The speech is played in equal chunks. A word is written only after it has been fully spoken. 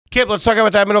Kip, let's talk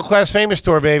about that middle-class famous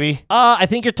store, baby. I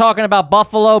think you're talking about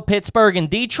Buffalo, Pittsburgh, and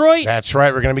Detroit. That's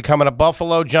right. We're going to be coming to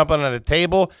Buffalo, jumping on the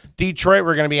table. Detroit,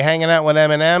 we're going to be hanging out with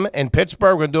Eminem. In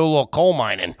Pittsburgh, we're going to do a little coal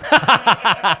mining.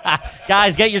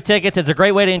 Guys, get your tickets. It's a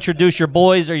great way to introduce your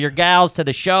boys or your gals to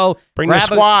the show. Bring the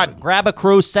squad. Grab a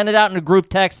crew. Send it out in a group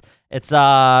text. It's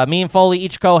me and Foley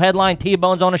each co-headline.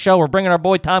 T-Bone's on the show. We're bringing our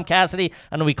boy Tom Cassidy,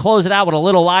 and then we close it out with a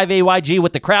little live AYG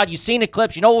with the crowd. You've seen the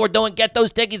clips. You know what we're doing. Get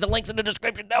those tickets. The link's in the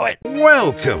description. Do it.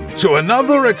 Welcome to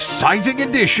another exciting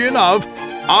edition of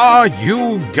Are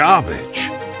You Garbage?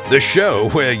 The show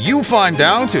where you find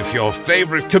out if your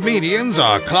favorite comedians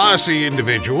are classy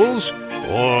individuals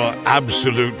or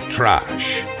absolute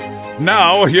trash.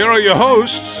 Now, here are your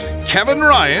hosts, Kevin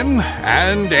Ryan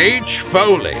and H.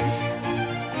 Foley.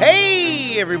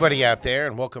 Hey, everybody out there,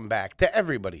 and welcome back to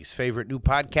everybody's favorite new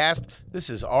podcast. This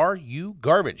is Are You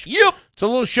Garbage? Yep. It's a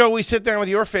little show we sit down with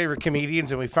your favorite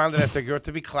comedians, and we found out if they're going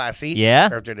to be classy. Yeah.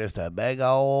 Or if they're just a big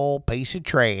old piece of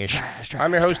trash.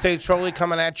 I'm your host, H. Foley,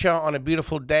 coming at you on a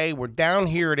beautiful day. We're down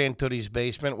here at Aunt Tootie's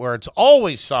basement, where it's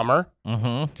always summer,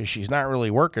 because she's not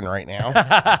really working right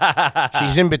now.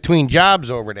 She's in between jobs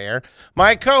over there.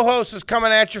 My co-host is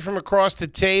coming at you from across the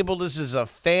table. This is a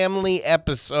family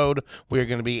episode. We're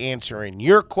going to be answering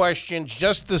your questions,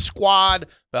 just the squad,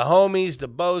 the homies, the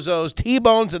bozos,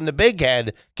 T-Bones, and the big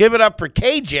head. Give it up for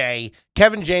KJ,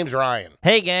 Kevin James Ryan.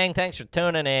 Hey, gang. Thanks for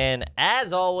tuning in.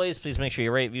 As always, please make sure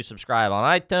you rate, view, subscribe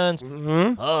on iTunes.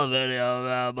 Oh, video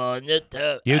on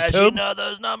YouTube. As you know,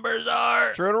 those numbers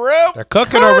are True to roof. They're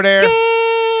cooking over there.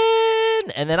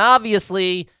 And then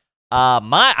obviously, I don't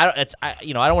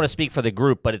want to speak for the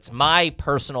group, but it's my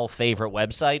personal favorite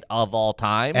website of all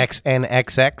time.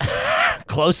 XNXX.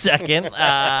 Close second.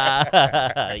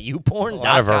 YouPorn.com. A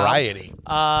lot of variety.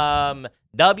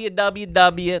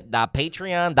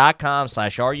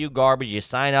 www.patreon.com/areyouGarbage. You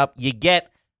sign up. You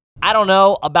get, I don't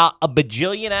know, about a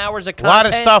bajillion hours of A content. lot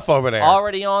of stuff over there.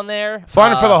 Already on there.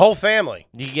 Fun for the whole family.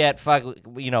 You get,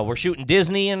 we're shooting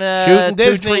Disney in Shooting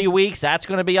Disney. 2-3 weeks. That's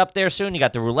going to be up there soon. You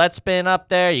got the roulette spin up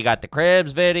there. You got the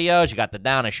Cribs videos. You got the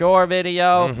Down Ashore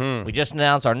video. We just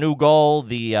announced our new goal.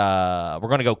 We're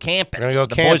going to go camping. We're gonna go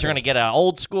the camping. boys are going to get an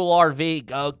old school RV,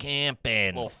 go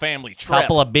camping. Little family trip.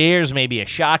 Couple of beers, maybe a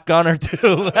shotgun or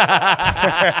two.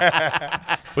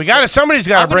 Somebody's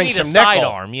got to bring some nickel.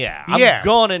 Sidearm, yeah. I'm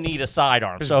gonna need a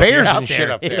sidearm. There's so if you're bears out and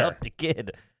shit up hit there. up the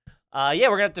kid. We're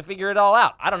gonna have to figure it all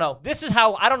out. I don't know. This is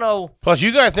how I don't know. Plus,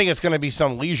 you guys think it's going to be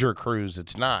some leisure cruise.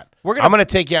 It's not. I'm going to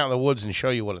take you out in the woods and show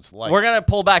you what it's like. We're gonna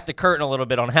pull back the curtain a little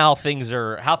bit on how things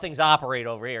operate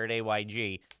over here at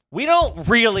AYG. We don't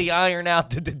really iron out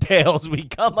the details. We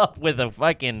come up with a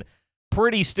fucking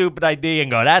pretty stupid idea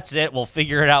and go, that's it. We'll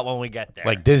figure it out when we get there.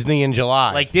 Like Disney in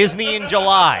July. Like Disney in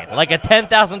July. Like a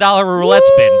 $10,000 roulette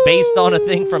spin based on a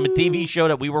thing from a TV show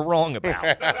that we were wrong about.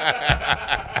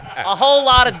 A whole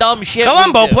lot of dumb shit.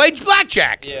 Columbo played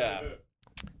blackjack. Yeah.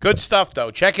 Good stuff, though.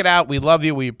 Check it out. We love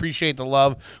you. We appreciate the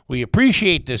love. We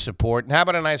appreciate the support. And how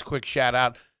about a nice quick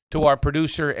shout-out to our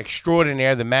producer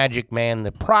extraordinaire, the magic man,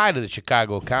 the pride of the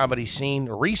Chicago comedy scene,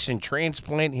 recent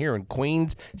transplant here in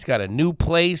Queens. He's got a new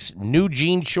place, new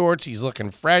jean shorts. He's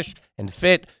looking fresh and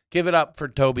fit. Give it up for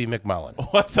Toby McMullen.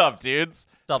 What's up, dudes?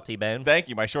 What's up, T-Bone? Thank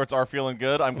you. My shorts are feeling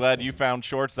good. I'm glad you found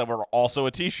shorts that were also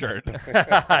a t-shirt.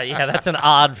 Yeah, that's an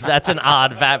odd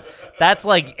fab. That's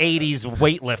like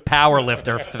 80s power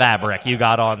lifter fabric you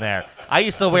got on there. I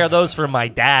used to wear those for my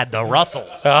dad, the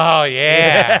Russells. Oh,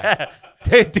 yeah.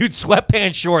 Dude,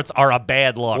 sweatpants shorts are a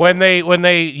bad look. When they,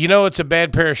 it's a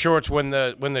bad pair of shorts when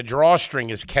the drawstring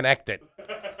is connected.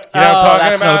 You know what I'm talking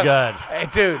that's about? no good. Hey,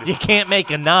 dude. You can't make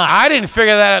a knot. I didn't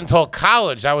figure that out until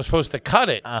college. I was supposed to cut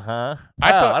it. I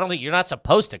thought- don't think you're not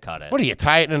supposed to cut it. What do you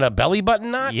tie it in a belly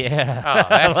button knot? Yeah. Oh,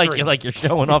 that's like you're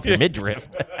showing off your midriff.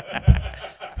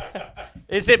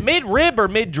 Is it mid-rib or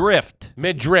mid-drift?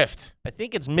 Mid-drift. I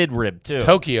think it's mid-rib, too.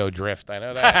 Tokyo drift. I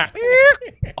know that.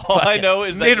 All I know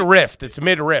is that Mid-rift. It's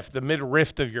mid-rift. The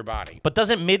mid-rift of your body. But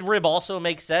doesn't mid-rib also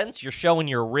make sense? You're showing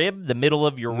your rib, the middle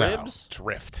of your ribs? It's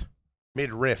rift.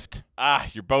 Mid-rift.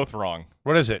 you're both wrong.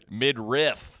 What is it?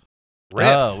 Mid-riff.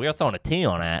 Riff. Oh, we were throwing a T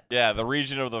on that. Yeah, the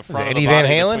region of the Is front it of the Eddie Van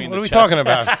body Halen? between What the are we chest- talking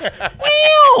about?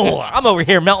 Wow! I'm over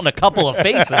here melting a couple of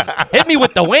faces. Hit me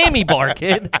with the whammy bar,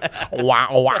 kid.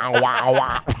 Wow, wow, wow,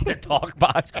 wow. The talk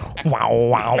box. Wow,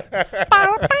 wow.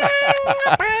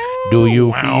 Do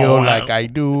you feel like I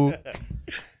do?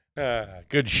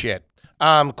 Good shit.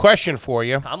 Question for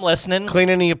you. I'm listening.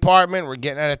 Cleaning the apartment. We're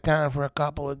getting out of town for a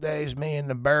couple of days. Me and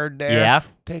the bird there. Yeah.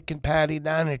 Taking Patty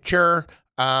down to chur.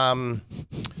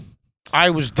 I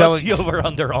was What's the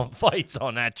over-under on fights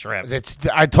on that trip?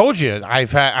 I told you I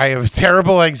have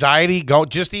terrible anxiety.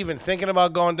 Just even thinking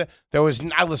about going to.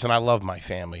 Listen. I love my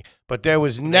family, but there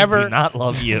was never. I do not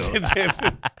love you.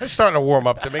 They're starting to warm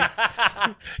up to me.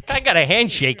 I got a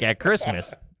handshake at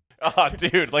Christmas. Oh,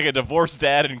 dude, like a divorced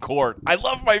dad in court. I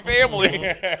love my family.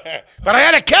 But I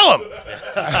had to kill him.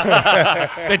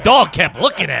 The dog kept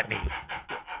looking at me.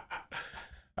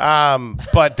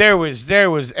 But there was,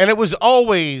 and it was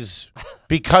always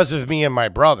because of me and my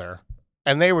brother,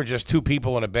 and they were just two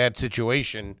people in a bad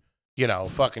situation,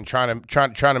 fucking trying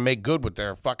to make good with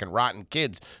their fucking rotten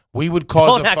kids. We would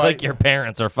cause Don't a act fight. like your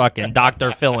parents are fucking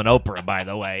Dr. Phil and Oprah, by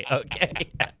the way.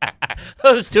 Okay,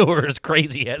 those two are as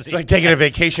crazy as It's like taking a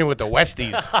vacation with the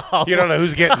Westies. You don't know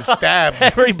who's getting stabbed.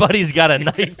 Everybody's got a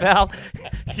knife out.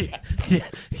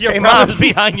 Your Hey, brother's Mom.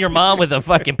 behind your mom with a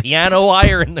fucking piano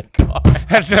wire in the car.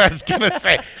 That's what I was gonna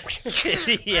say.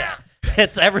 Yeah.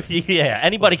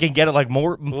 Anybody can get it like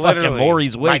fucking Literally,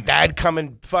 Maury's wig. my dad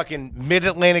coming fucking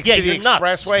Mid-Atlantic City you're nuts.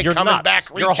 Expressway, You're coming nuts. back,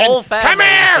 Your reaching, whole family come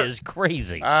here! is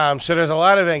crazy. So there's a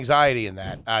lot of anxiety in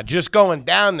that. Just going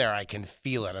down there, I can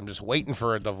feel it. I'm just waiting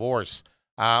for a divorce.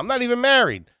 I'm not even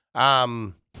married.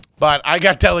 But I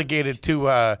got delegated to.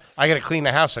 I got to clean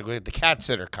the house. I got the cat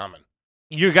sitter coming.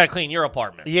 You got to clean your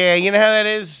apartment. Yeah, you know how that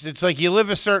is. It's like you live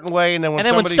a certain way, and then when And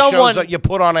then somebody when shows up, you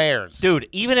put on airs. Dude,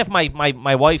 even if my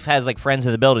wife has like friends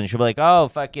in the building, she'll be like, oh,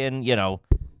 fucking,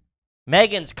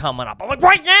 Megan's coming up. I'm like,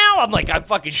 right now? I'm like, I'm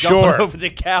fucking jumping Sure. over the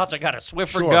couch. I got a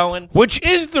Swiffer Sure. going. Which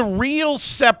is the real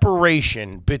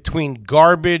separation between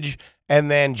garbage and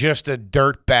then just a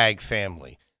dirtbag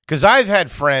family. Because I've had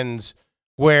friends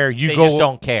where you They go, just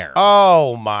don't care.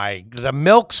 oh my, the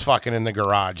milk's fucking in the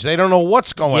garage. They don't know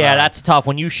what's going on. Yeah, that's tough.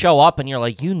 When you show up and you're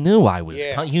like, you knew I was,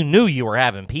 Yeah. you knew you were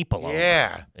having people over.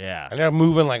 Yeah. Yeah. And they're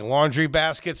moving like laundry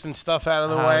baskets and stuff out of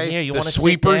the way. Here, you the want to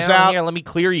sweepers sit down out. Here, let me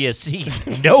clear you a seat.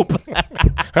 Nope.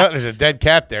 There's a dead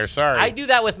cat there. Sorry. I do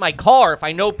that with my car. If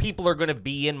I know people are going to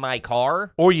be in my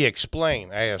car, Or you explain.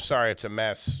 Hey, I'm sorry, it's a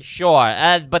mess. sure.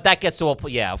 But that gets to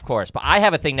yeah, of course. But I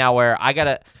have a thing now where I got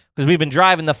to, because we've been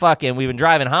driving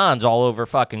Hans all over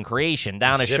fucking Creation,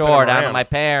 down Zipping ashore, down to around. my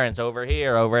parents, over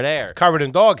here, over there. Covered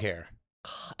in dog hair.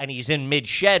 And he's in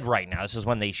mid-shed right now. This is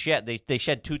when they shed. They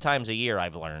shed 2 times a year,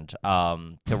 I've learned,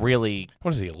 to really.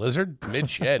 What is he, a lizard?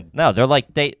 Mid-shed. No, they're like,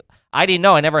 I didn't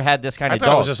know. I never had this kind I of thought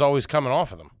it dog. was just always coming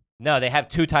off of them. No, they have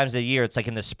 2 times a year. It's like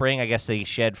in the spring, I guess they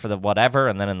shed for the whatever,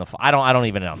 and then in the fall. I don't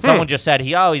even know. Someone just said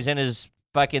he's in his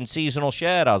fucking seasonal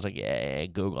shed. I was like, yeah,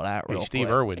 Google that real Hey, Steve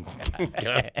quick. Irwin.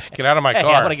 Get out of my Hey,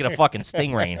 car. I'm gonna get a fucking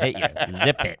stingray and hit you.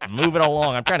 Zip it. Move it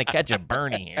along. I'm trying to catch a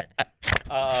Bernie here.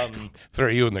 Throw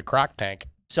you in the crock tank.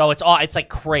 So it's like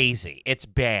crazy. It's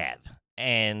bad,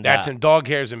 and That's in dog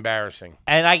hair is embarrassing.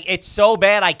 and it's so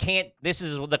bad I can't. This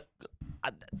is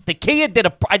the Kia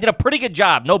I did a pretty good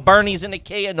job. No Bernies in the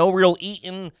Kia. No real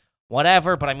eating.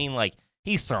 Whatever. But I mean, like,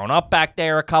 he's thrown up back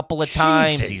there a couple of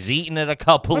times. Jesus. He's eaten it a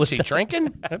couple What's of he times. drinking?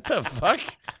 What the fuck?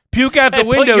 Puke out the Hey,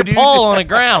 window, put your dude. paw on the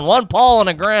ground. One paw on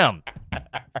the ground.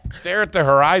 Stare at the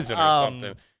horizon or something.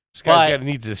 This but guy's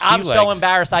needs his sea I'm legs. so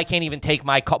embarrassed I can't even take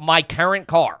my current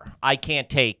car. I can't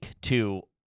take to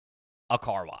a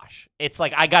car wash. It's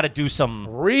like I got to do some.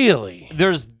 Really?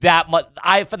 There's that much.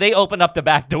 If they open up the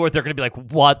back door, they're gonna be like,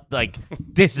 "What? Like,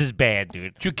 this is bad,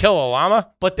 dude." Did you kill a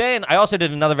llama? But then I also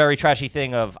did another very trashy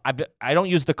thing of I don't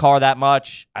use the car that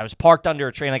much. I was parked under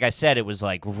a train. Like I said, it was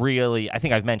like really. I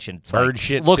think I've mentioned. It's Bird like,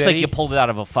 shit looks like city? you pulled it out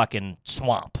of a fucking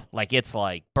swamp. Like it's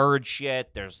like bird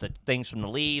shit. There's the things from the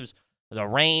leaves. The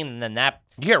rain, and then that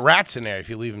You get rats in there if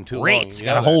you leave them too long. rats You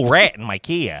got know a that. whole rat in my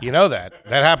Kia. You know that.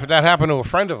 That happened to a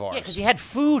friend of ours. Yeah, because he had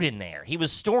food in there. He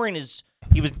was storing his.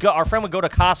 Our friend would go to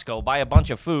Costco, buy a bunch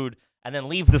of food, and then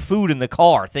leave the food in the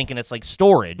car, thinking it's like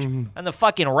storage. Mm-hmm. And the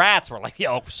fucking rats were like,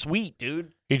 "Yo, sweet,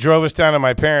 dude." He drove us down to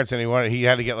my parents, and he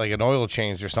had to get like an oil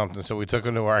change or something. So we took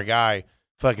him to our guy.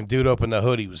 Fucking dude opened the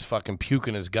hood. He was fucking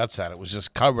puking his guts out. It was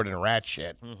just covered in rat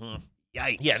shit.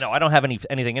 Yikes. Yeah, no, I don't have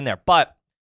anything in there, but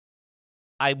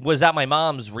I was at my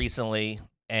mom's recently,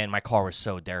 and my car was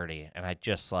so dirty, and I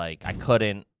just like I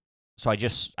couldn't. So I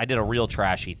did a real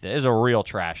trashy thing. It was a real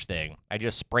trash thing. I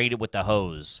just sprayed it with the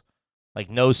hose, like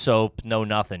no soap, no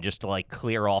nothing, just to like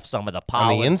clear off some of the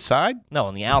pollen. On the inside? No,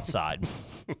 on the outside.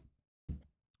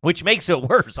 Which makes it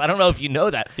worse. I don't know if you know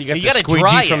that. You got the gotta squeegee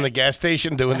dry from it. the gas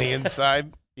station doing the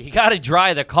inside? You got to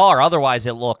dry the car, otherwise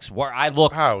it looks. Where I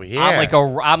look, Oh, yeah.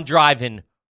 I'm driving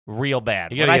real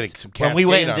bad. You gotta When get some when we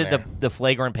went and Cascade did on the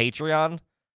flagrant Patreon,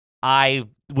 I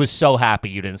was so happy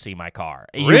you didn't see my car.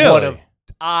 You Really? would've-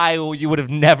 You would have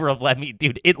never have let me,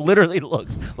 dude. It literally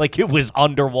looks like it was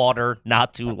underwater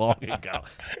not too long ago.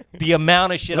 The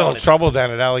amount of shit A on little it. trouble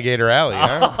down at Alligator Alley,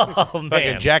 huh? Oh man,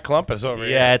 Fucking Jack Clumpus over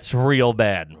here. yeah, it's real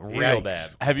bad, real Yikes. bad.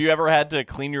 Have you ever had to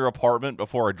clean your apartment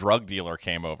before a drug dealer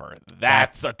came over?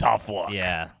 That's a tough look.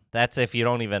 Yeah, that's if you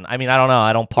don't even. I mean, I don't know.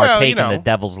 I don't partake in the know.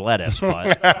 devil's lettuce,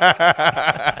 but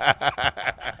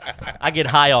I get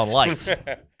high on life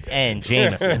and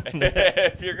Jameson.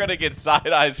 If you're gonna get side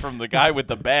eyes from the guy with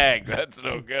the bag, that's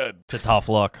no good. It's a tough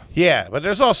look. Yeah, but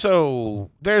there's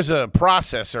a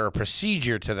process or a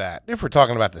procedure to that. If we're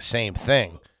talking about the same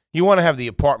thing, you want to have the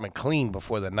apartment clean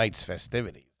before the night's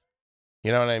festivities.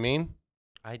 You know what I mean?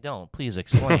 I don't. Please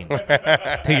explain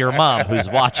to your mom who's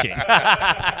watching.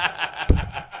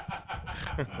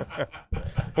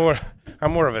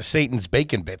 I'm more of a Satan's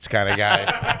bacon bits kind of guy.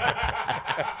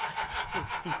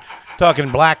 Talking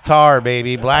black tar,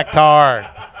 baby, black tar.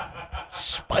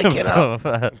 Spike it up.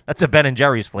 That's a Ben and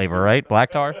Jerry's flavor, right?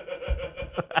 Black tar.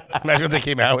 Imagine if they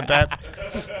came out with that.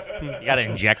 You gotta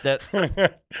inject it.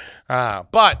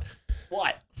 But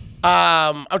What?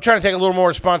 I'm trying to take a little more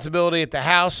responsibility at the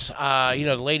house.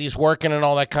 The ladies working and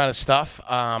all that kind of stuff.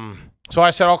 So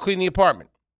I said I'll clean the apartment.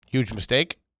 Huge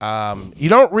mistake. You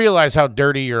don't realize how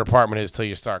dirty your apartment is till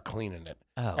you start cleaning it.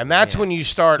 Oh, And that's man. when you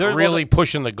start There- well, really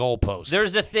pushing the goalpost.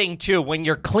 There's a thing too. When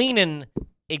you're cleaning,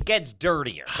 it gets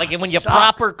dirtier. Like when you Sucks.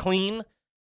 proper clean,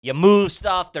 you move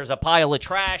stuff. There's a pile of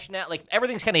trash now. Like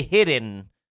everything's kind of hidden.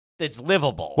 That's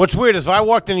livable. What's weird is if I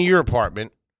walked into your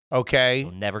apartment, okay,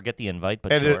 You'll never get the invite,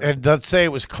 but and, sure. and let's say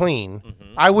it was clean,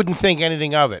 Mhm. I wouldn't think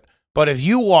anything of it. But if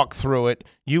you walk through it,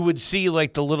 you would see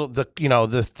like the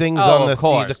things Oh, on of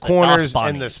course, the the corners dust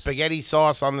and the bunnies. spaghetti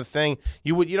sauce on the thing.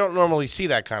 You don't normally see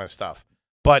that kind of stuff.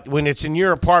 But when it's in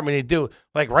your apartment, you do.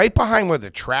 Like right behind where the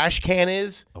trash can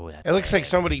is, Oh, that's it looks like bad.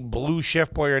 somebody blew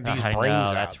Chef Boyardee's I brains know,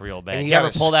 out. that's real bad. And You ever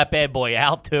gotta pull that bad boy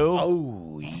out too?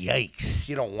 Oh, yikes.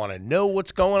 You don't want to know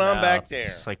what's going on No, back it's there.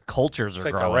 just like cultures It's are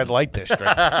like growing. a red light district.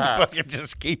 Fucking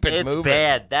just keep it It's moving.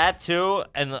 bad. That too,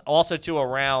 and also too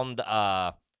around.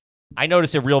 I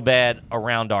noticed it real bad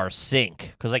around our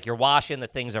sink because like you're washing, the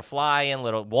things are flying,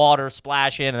 little water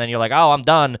splashing, and then you're like, oh, I'm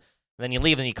done. And then you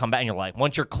leave, and you come back, and you're like,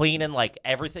 once you're cleaning like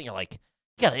everything, you're like,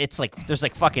 yeah, it's like there's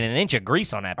like fucking an inch of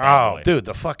grease on that bad Oh, boy. dude,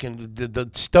 the fucking the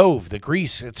stove, the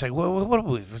grease. It's like, what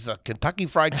was a Kentucky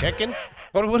Fried Chicken?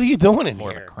 what are you doing in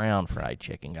More of a here? Crown Fried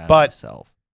Chicken guy But- myself.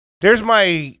 There's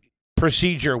my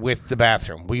procedure with the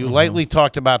bathroom. We lightly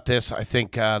talked about this, I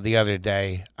think, the other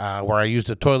day, where I used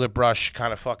a toilet brush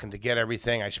kind of fucking to get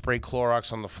everything. I sprayed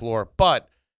Clorox on the floor. But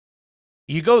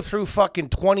you go through fucking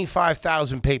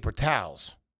 25,000 paper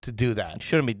towels to do that. You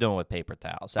shouldn't be doing with paper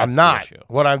towels. That's I'm not. The issue.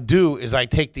 What I do is I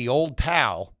take the old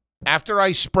towel after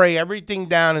I spray everything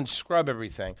down and scrub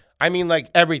everything. I mean, like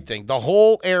everything, the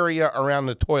whole area around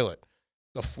the toilet,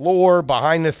 the floor,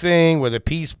 behind the thing where the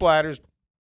pee splatters.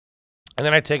 And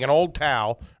then I take an old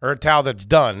towel or a towel that's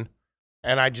done,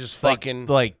 and I just fucking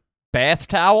like bath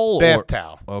towel. bath or?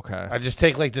 towel. Okay. I just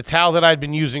take like the towel that I'd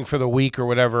been using for the week or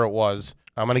whatever it was.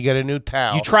 I'm gonna get a new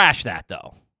towel. You trash that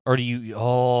though, or do you?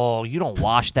 Oh, you don't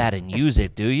wash that and use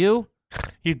it, do you?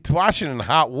 You wash it in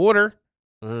hot water.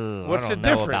 Ugh, What's I don't the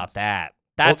know difference? about that.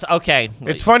 That's okay.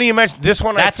 It's funny you mentioned this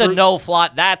one. That's I a threw, no fly.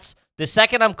 That's the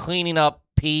second I'm cleaning up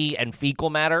pee and fecal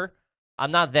matter.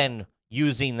 I'm not then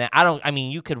using that. I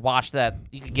mean, you could wash that.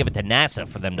 You could give it to NASA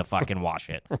for them to fucking wash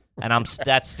it, and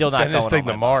that's still not Send this going thing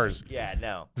on to my Mars. body. Yeah,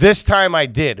 no. This time I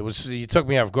did. It was you took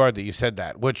me off guard that you said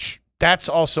that, which that's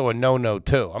also a no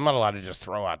too. I'm not allowed to just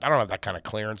throw out. I don't have that kind of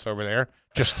clearance over there.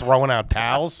 Just throwing out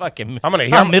towels. Fucking, I'm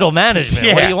gonna- I'm middle management.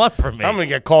 What Yeah. do you want from me? I'm gonna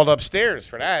get called upstairs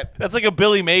for that. That's like a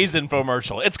Billy Mays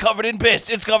infomercial. It's covered in piss.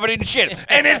 It's covered in shit,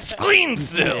 and it's clean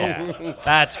still. Yeah,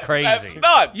 that's crazy. That's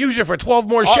nuts. Use it for 12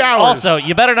 more showers. Also,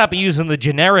 you better not be using the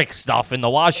generic stuff in the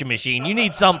washing machine. You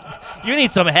need some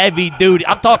heavy duty.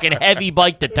 I'm talking heavy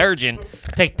bike detergent.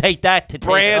 Take that to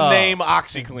Brand name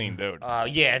OxyClean, dude.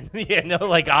 Yeah, no,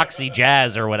 like Oxy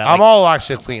Jazz or whatever. I'm all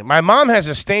OxyClean. My mom has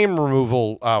a stain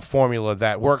removal formula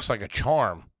that works like a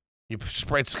charm. You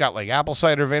spray. It's got like apple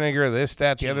cider vinegar, this,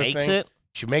 that, the She other makes thing. it.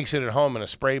 She makes it at home in a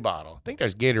spray bottle. I think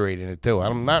there's Gatorade in it too.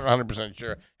 I'm not 100%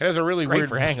 sure. It has a really great weird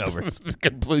for hangovers.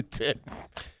 good blue tip.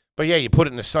 But yeah, you put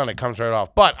it in the sun, it comes right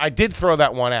off. But I did throw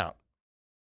that one out.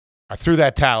 I threw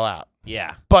that towel out.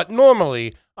 Yeah. But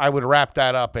normally I would wrap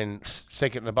that up and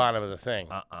stick it in the bottom of the thing.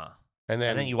 And And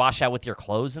then you wash that with your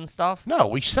clothes and stuff. No,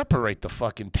 we separate the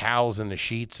fucking towels and the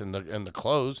sheets and the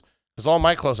clothes. Because all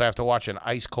my clothes I have to wash in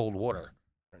ice cold water.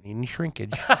 Don't need any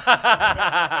shrinkage.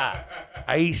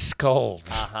 Ice cold.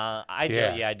 I do.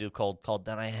 Yeah. Yeah, I do cold.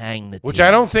 Then I hang the. Which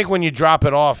I don't teas. think when you drop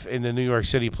it off in the New York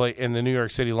City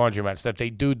laundromats that they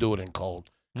do it in cold.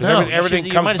 'Cause No, everything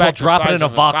you comes might as well back the drop it size in a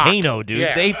of sock. volcano, dude.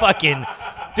 Yeah. They fucking,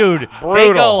 dude.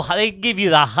 Brutal. They give you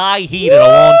the high heat at a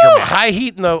laundromat. High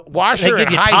heat in the They washer give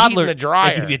and you high toddler. heat in the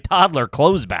dryer. They give you toddler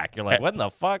clothes back. You're like, what in the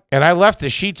fuck? And I left the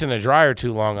sheets in the dryer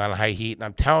too long on high heat, and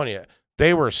I'm telling you,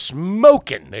 they were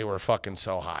smoking. They were fucking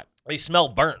so hot. They smell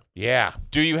burnt. Yeah.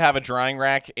 Do you have a drying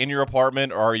rack in your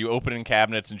apartment, or are you opening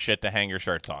cabinets and shit to hang your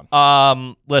shirts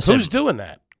on? Listen. Who's doing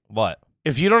that? What?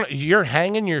 If you don't, you're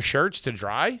hanging your shirts to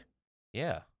dry?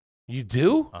 Yeah. You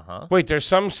do? Wait, there's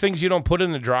some things you don't put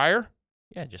in the dryer?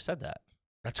 Yeah, I just said that.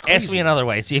 That's crazy. Ask me another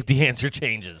way. See if the answer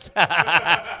changes.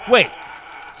 Wait.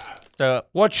 So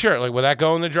What shirt? Like, would that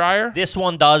go in the dryer? this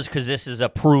one does because this is a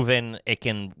proven it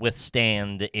can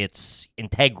withstand its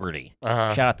integrity.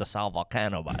 Uh-huh. Shout out to Sal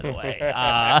Volcano, by the way.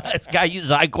 This guy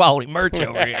uses high quality merch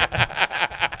over here.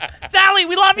 Sally,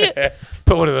 we love you.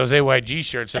 Put one of those AYG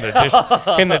shirts in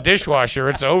the dishwasher.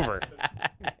 It's over.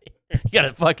 You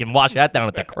gotta fucking wash that down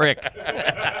at the creek.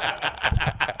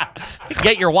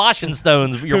 Get your washing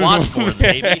stones, your washboards,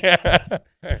 baby.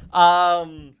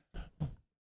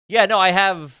 Yeah, no, I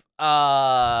have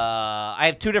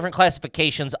two different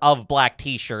classifications of black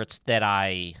T-shirts that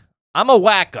I'm a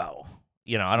wacko.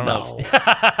 You know, I don't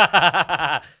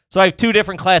know. So I have two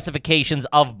different classifications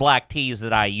of black tees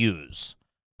that I use.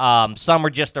 Some are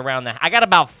just around I got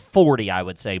about 40, I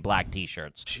would say, black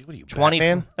T-shirts. Gee, what are you, 20,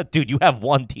 Batman? dude, you have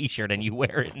one T-shirt and you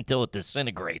wear it until it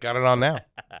disintegrates. Got it on now.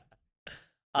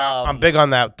 I'm big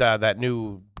on that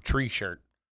new tree shirt.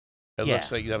 It Yeah.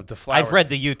 looks like you have the flower. I've read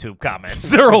the YouTube comments.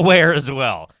 They're aware as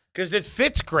well. Because it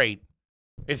fits great.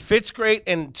 It fits great,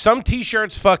 and some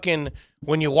T-shirts fucking,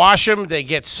 when you wash them, they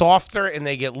get softer, and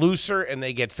they get looser, and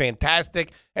they get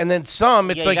fantastic. And then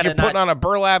some, it's Yeah, you like gotta you're putting on a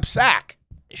burlap sack.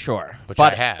 Sure. Which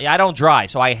but I have. Yeah, I don't dry,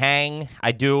 so I hang.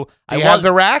 I do. Do you have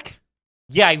the rack?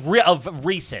 Yeah, of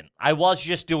recent. I was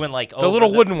just doing like The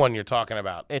little wooden one you're talking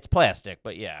about. It's plastic,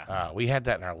 but yeah. We had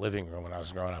that in our living room when I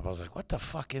was growing up. I was like, what the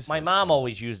fuck is My this? mom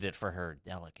always used it for her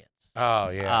delicates. Oh,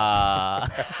 yeah.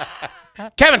 Uh,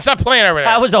 Kevin, stop playing over there.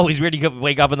 that was always weird. You could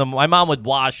wake up my mom would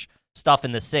wash stuff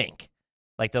in the sink,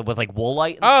 with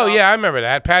Woolite and Oh, stuff. yeah, I remember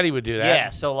that. Patty would do that. Yeah,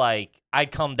 so like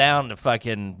I'd come down to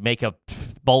fucking make a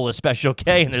bowl of Special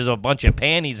K, and there's a bunch of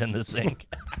panties in the sink.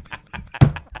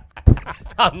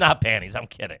 I'm not panties. I'm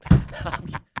kidding.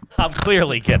 I'm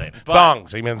clearly kidding. But,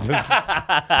 Thongs. I mean,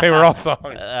 they were all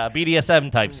thongs. BDSM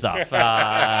type stuff.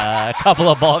 A couple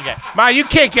of ball games. Ma, you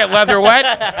can't get leather wet.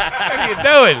 What are you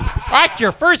doing? That's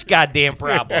your first goddamn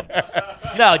problem.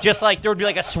 No, just like there would be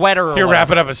like a sweater. Or You're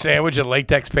whatever. wrapping up a sandwich in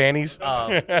latex panties.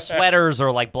 Sweaters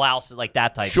or like blouses, like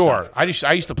that type. Sure. Stuff.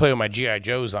 I used to play with my GI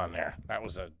Joes on there. That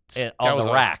was On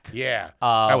the rack. Yeah.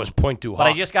 That was point too hot. But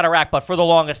I just got a rack. But for the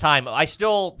longest time,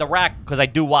 the rack, because I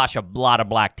do wash a lot of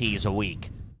black tees a week.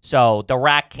 So the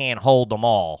rack can't hold them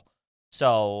all.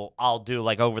 So I'll do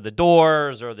like over the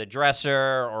doors or the dresser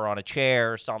or on a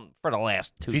chair or something for the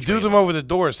last 2 If you do them over the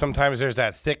doors, sometimes there's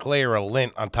that thick layer of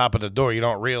lint on top of the door. You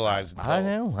don't realize until I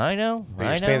know.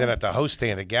 you're standing at the host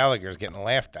stand at Gallagher's getting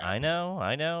laughed at. I know.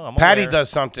 I'm Patty aware. does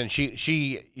something. Does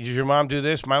your mom do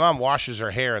this? My mom washes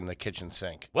her hair in the kitchen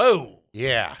sink. Whoa.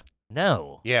 Yeah.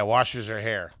 No. Yeah, washes her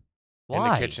hair. In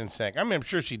Why? the kitchen sink. I mean, I'm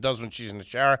sure she does when she's in the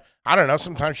shower. I don't know.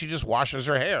 Sometimes she just washes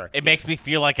her hair. It makes me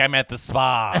feel like I'm at the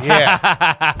spa.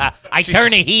 Yeah. I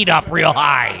turn the heat up real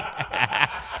high.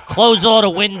 Close all the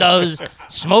windows.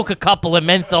 Smoke a couple of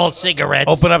menthol cigarettes.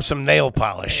 Open up some nail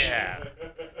polish.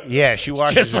 Yeah, she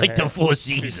washes just her like hair. the Four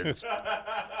Seasons.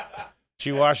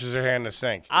 She washes her hair in the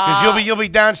sink. Because you'll be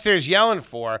downstairs yelling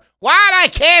for her. What? I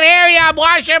can't hear you. I'm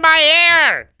washing my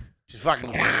hair. She's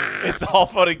fucking. It's all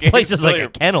fun and games Place is till like your,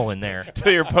 a kennel in there.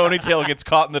 till your ponytail gets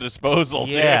caught in the disposal,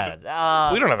 dude.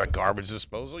 Yeah. We don't have a garbage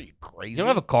disposal. You crazy? You don't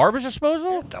have a garbage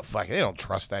disposal? What the fuck? They don't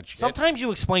trust that shit. Sometimes you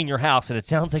explain your house and it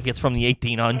sounds like it's from the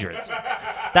 1800s.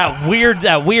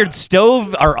 that weird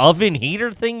stove or oven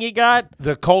heater thing you got.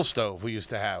 The coal stove we used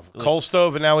to have. Coal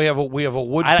stove, and now we have a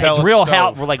wood pellet It's real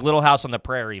stove. house, like Little House on the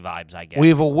Prairie vibes, I guess. We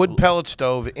have a wood pellet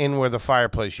stove in where the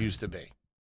fireplace used to be.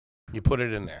 You put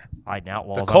it in there. Hiding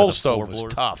outlaws. The under coal stove was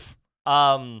floorboards. tough.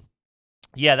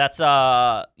 Yeah, that's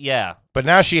yeah. But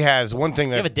now she has one thing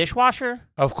You have a that, dishwasher?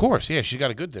 of course, yeah, she's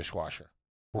got a good dishwasher.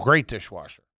 Great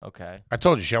dishwasher. Okay. I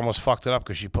told you she almost fucked it up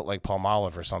because she put like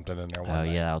Palmolive or something in there. Oh one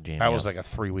night. yeah, I'll jam. That you was up. like a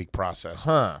 3-week process.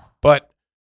 Huh. But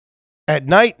at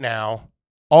night now,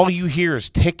 all you hear is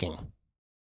ticking.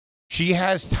 She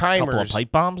has Couple of timers.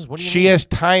 pipe bombs? What do you She mean? has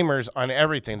timers on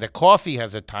everything. The coffee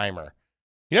has a timer.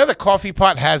 You know the coffee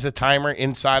pot has a timer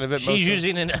inside of it? She's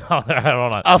using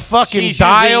a fucking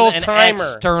dial an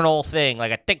timer. External thing,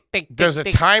 like a tick, tick, tick. There's a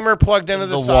tick. timer plugged into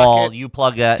the socket. Wall. You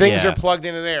plug that. Things are plugged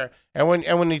into there. And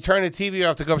when you turn the TV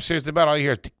off to go upstairs to bed, all you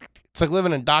hear is tick, tick, tick. It's like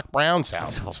living in Doc Brown's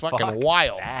house. It's fucking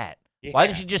wild. That. Yeah. Why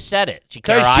didn't she just set it?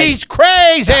 Because she's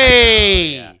crazy.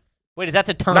 Yeah. Wait, is that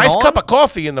the turn nice on? cup of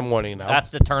coffee in the morning, though.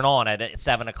 That's the turn on at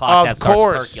 7 o'clock. Of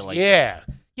course. Starts percolating. Yeah.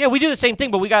 Yeah, we do the same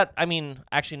thing, but we got,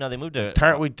 actually, no, they moved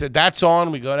to... That's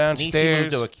on. We go downstairs. Nisi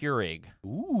moved to a Keurig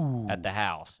at the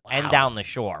house and down the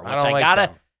shore, which I gotta...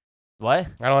 Them. What?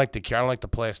 I don't like the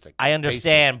plastic. I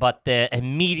understand, but the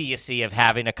immediacy of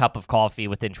having a cup of coffee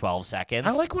within 12 seconds.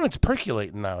 I like when it's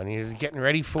perculating, though, and you're getting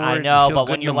ready for it. I know, but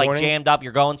when you're, like, jammed up,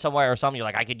 you're going somewhere or something, you're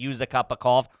like, I could use a cup of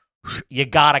coffee. You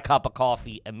got a cup of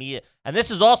coffee immediately. And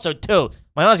this is also, too,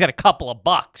 my mom's got a couple of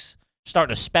bucks.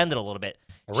 Starting to spend it a little bit.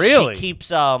 Really?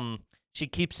 She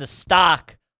keeps a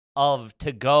stock of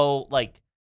to-go, like,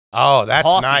 oh, that's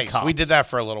coffee nice. cups We did that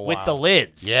for a little while. with the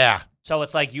lids. Yeah. So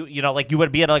it's like you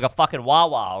would be at like a fucking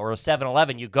Wawa or a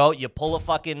 7-Eleven. You go, you pull a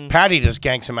fucking... Patty just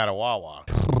ganks him out of Wawa.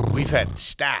 We've had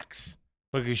stacks.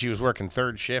 Because she was working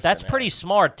third shift. That's pretty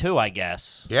smart, too, I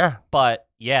guess. Yeah. But,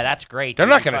 yeah, that's great. They're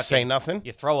not going to say nothing.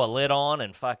 You throw a lid on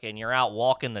and fucking you're out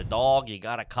walking the dog. You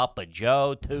got a cup of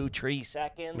Joe, 2-3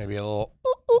 seconds. Maybe a little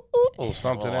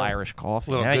something. A little Irish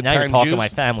coffee. Little Now good you're time talking juice. my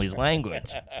family's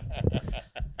language.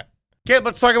 Okay,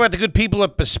 let's talk about the good people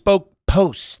at Bespoke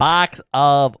Post. Box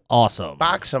of Awesome.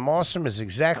 Box of Awesome is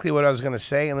exactly what I was going to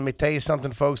say. And let me tell you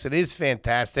something, folks. It is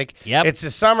fantastic. Yep. It's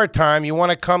the summertime. You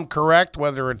want to come correct,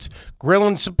 whether it's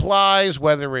grilling supplies,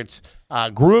 whether it's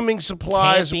grooming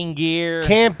supplies.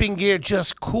 Camping gear.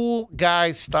 Just cool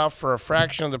guy stuff for a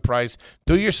fraction of the price.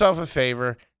 Do yourself a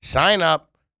favor. Sign up.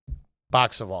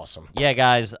 Box of Awesome. Yeah,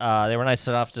 guys, they were nice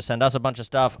enough to send us a bunch of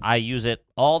stuff. I use it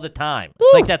all the time.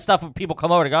 It's like that stuff when people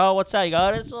come over to go, oh, what's that? You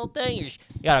got this little thing? You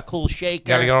got a cool shaker.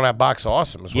 Got to get on that Box of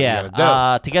Awesome is what you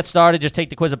got to do. To get started, just take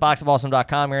the quiz at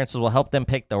boxofawesome.com. Your answers will help them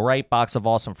pick the right Box of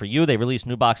Awesome for you. They release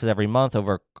new boxes every month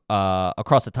across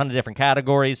a ton of different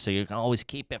categories, so you can always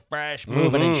keep it fresh,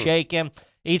 moving and shaking.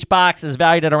 Each box is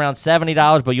valued at around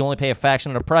 $70, but you only pay a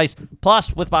fraction of the price.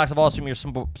 Plus, with Box of Awesome, you're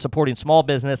supporting small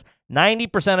business.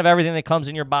 90% of everything that comes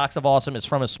in your Box of Awesome is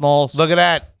from a small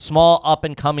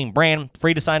up-and-coming brand.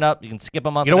 Free to sign up. You can skip a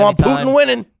month. You don't want Putin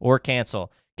winning. Or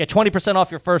cancel. Get 20%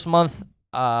 off your first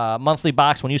monthly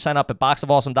box when you sign up at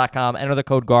boxofawesome.com. Enter the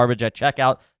code GARBAGE at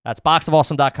checkout. That's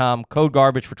boxofawesome.com. Code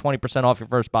GARBAGE for 20% off your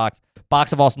first box.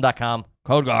 Boxofawesome.com.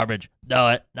 Code GARBAGE. Do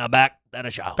it. Now back to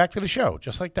the show. Back to the show,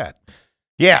 just like that.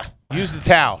 Yeah, use the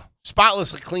towel.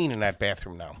 Spotlessly clean in that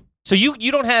bathroom now. So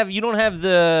you don't have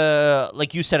the,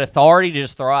 like you said, authority to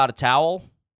just throw out a towel?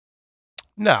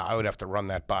 No, I would have to run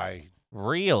that by.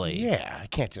 Really? Yeah, I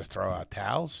can't just throw out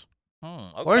towels.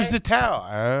 Okay. Where's the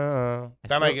towel?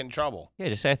 Then I get in trouble. Yeah,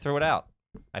 just say I threw it out.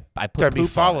 I put There'd be poop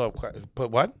follow-up questions.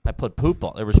 Put what? I put poop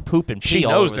on. There was poop and pee She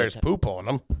all knows over there's poop on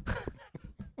them.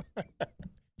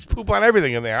 There's poop on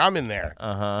everything in there. I'm in there.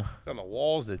 Uh-huh. It's on the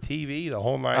walls, the TV, the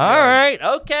whole nine All yards.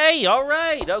 right. Okay. All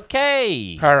right.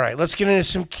 Okay. All right. Let's get into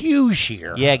some cues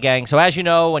here. Yeah, gang. So as you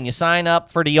know, when you sign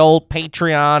up for the old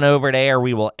Patreon over there,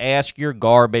 we will ask your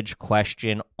garbage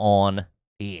question on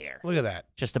air. Look at that.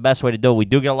 Just the best way to do it. We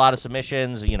do get a lot of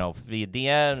submissions, via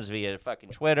DMs, via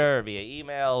fucking Twitter, via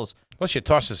emails. Unless you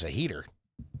toss us a heater.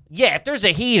 Yeah, if there's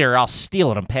a heater, I'll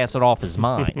steal it and pass it off as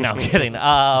mine. No, I'm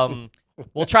kidding.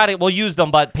 We'll use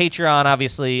them, but Patreon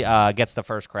obviously gets the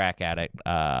first crack at it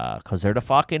because they're the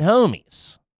fucking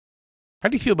homies. How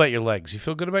do you feel about your legs? You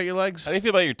feel good about your legs? How do you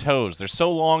feel about your toes? They're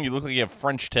so long, you look like you have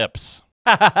French tips.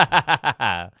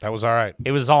 That was all right. He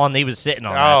was sitting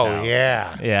on that. Oh,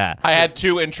 yeah. Yeah. I had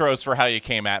 2 intros for how you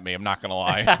came at me. I'm not going to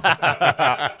lie.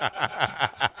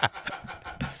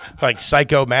 Like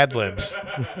Psycho Mad Libs.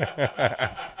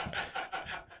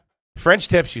 French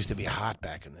tips used to be hot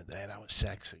back in the day. That was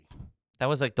sexy. That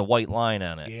was like the white line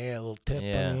on it. Yeah, a little tip.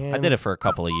 Yeah. I did it for a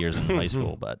couple of years in high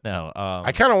school, but no.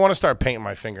 I kind of want to start painting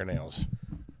my fingernails.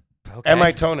 Okay. And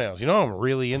my toenails. You know what I'm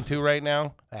really into right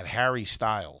now? That Harry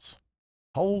Styles.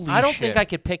 Holy shit. I don't think I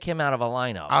could pick him out of a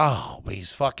lineup. Oh, but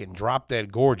he's fucking drop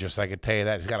dead gorgeous, I could tell you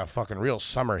that. He's got a fucking real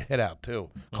summer hit out, too,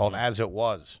 called As It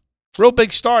Was. Real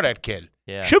big star, that kid.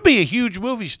 Yeah. Should be a huge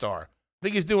movie star. I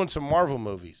think he's doing some Marvel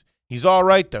movies. He's all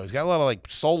right, though. He's got a lot of, like,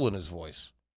 soul in his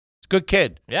voice. He's a good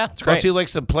kid. Yeah, it's Plus, great. he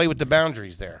likes to play with the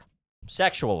boundaries there.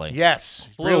 Sexually. Yes.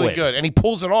 He's Fluid. really good. And he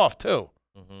pulls it off, too.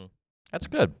 Mm-hmm. That's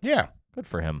good. Yeah. Good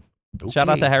for him. Okay. Shout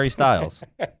out to Harry Styles.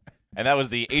 And that was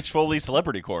the H. Foley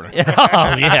Celebrity Corner.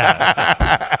 Oh,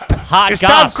 yeah. Hot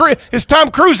Goss. His Tom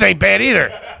Cruise ain't bad either.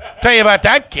 Tell you about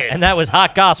that kid. And that was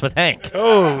Hot Goss with Hank.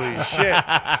 Holy shit.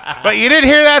 But you didn't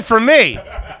hear that from me.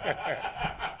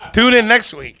 Tune in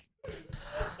next week.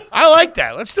 I like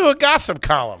that. Let's do a gossip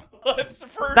column.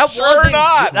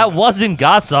 That wasn't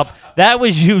gossip. That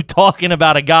was you talking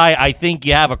about a guy I think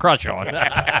you have a crush on.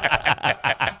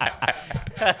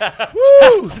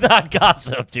 It's not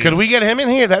gossip, dude. Could we get him in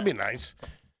here? That'd be nice.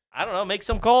 I don't know. Make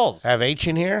some calls. Have H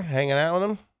in here, hanging out with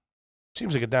him.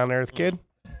 Seems like a down to earth kid.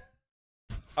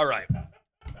 All right.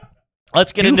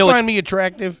 Let's get into it. You find me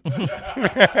attractive?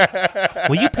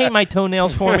 Will you paint my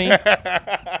toenails for me?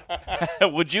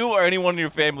 Would you or anyone in your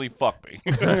family fuck me?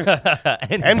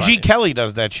 MG Kelly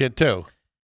does that shit too.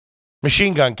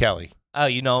 Machine Gun Kelly. Oh,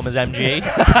 you know him as MG?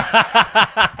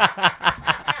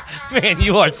 Man,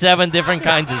 you are 7 different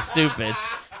kinds of stupid.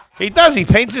 He does. He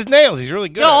paints his nails. He's really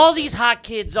good. You know, all these hot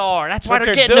kids are. That's why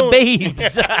they're getting the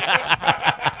babes.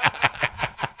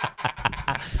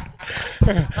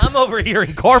 I'm over here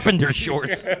in carpenter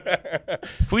shorts.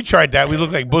 If we tried that, we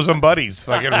look like bosom buddies.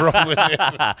 Fucking rolling.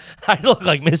 I look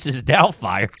like Mrs.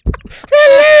 Doubtfire.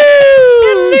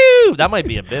 Hello. Hello. That might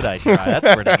be a bit I try.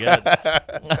 That's pretty good.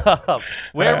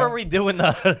 Where were we doing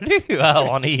the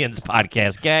on Ian's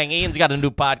podcast, gang? Ian's got a new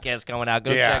podcast coming out.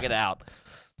 Go check it out.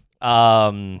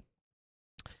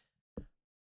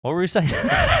 What were we saying?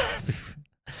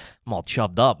 I'm all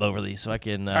chubbed up over these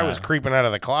fucking... I was creeping out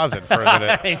of the closet for a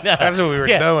minute. That's what we were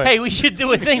doing. Hey, we should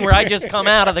do a thing where I just come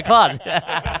out of the closet.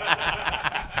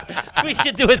 We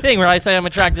should do a thing where I say I'm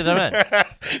attracted to men.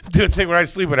 Do a thing where I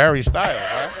sleep with Harry Styles,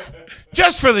 huh?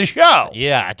 Just for the show.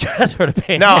 Yeah, just for the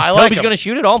pay. No, I like Toby's going to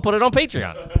shoot it all and put it on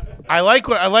Patreon. I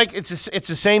like it's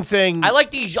the same thing. I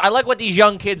like what these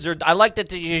young kids are. I like that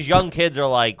these young kids are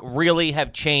like really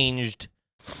have changed.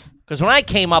 Because when I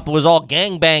came up, it was all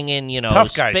gangbanging,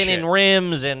 tough guy spinning shit.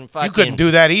 Rims and fucking. You couldn't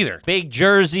do that either. Big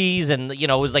jerseys and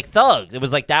it was like thugs. It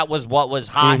was like that was what was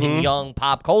hot in young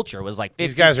pop culture. It was like 50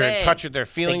 These guys are Cent, in touch with their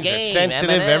feelings. The They're Game,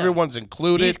 sensitive. Eminem. Everyone's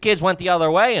included. These kids went the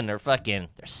other way and they're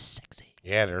sexy.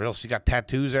 Yeah, they're real. She got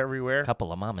tattoos everywhere.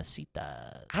 Couple of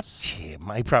mamacitas.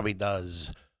 He probably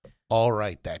does all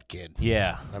right, that kid.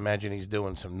 Yeah. I imagine he's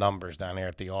doing some numbers down there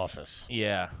at the office.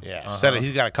 Yeah. Yeah. Uh-huh.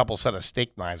 He's got a couple set of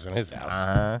steak knives in his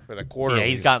house for the quarter. Yeah,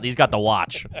 he's got the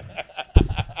watch.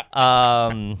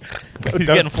 He's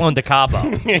getting flown to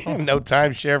Cabo. No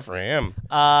timeshare for him.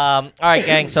 All right,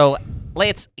 gang. So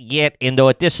let's get into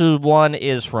it. This one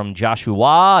is from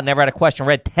Joshua. Never had a question.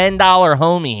 Read $10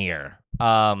 homie here.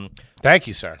 Thank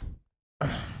you, sir.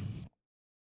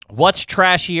 What's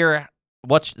trashier?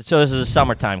 So this is a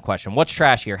summertime question. What's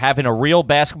trashier, having a real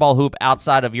basketball hoop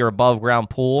outside of your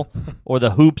above-ground pool or the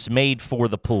hoops made for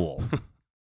the pool?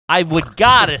 I would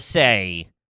gotta say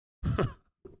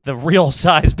the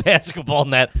real-size basketball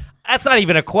net. That's not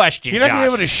even a question, You're not going to be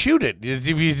Josh. able to shoot it.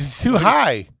 It's too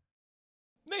high.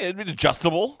 It'd be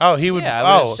adjustable. Oh, he would.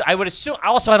 Yeah, I would assume.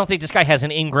 Also, I don't think this guy has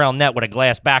an in-ground net with a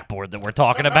glass backboard that we're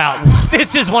talking about.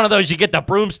 This is one of those you get the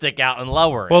broomstick out and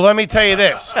lower it. Well, let me tell you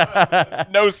this.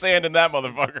 No sand in that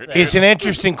motherfucker. Dude. It's an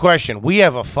interesting question. We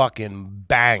have a fucking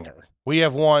banger. We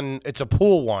have one. It's a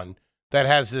pool one that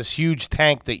has this huge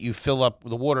tank that you fill up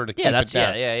the water to keep it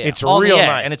down. Yeah. It's on real the edge,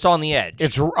 nice, and it's on the edge.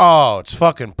 it's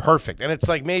fucking perfect. And it's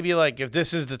like maybe like if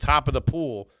this is the top of the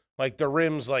pool, like the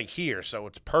rim's like here, so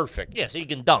it's perfect. Yeah, so you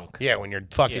can dunk. Yeah, when you're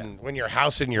fucking when you're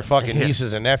housing your fucking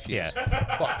nieces and nephews.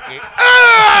 Yeah. Fucking,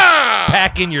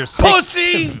 Back in your sick,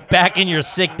 pussy. back in your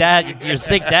sick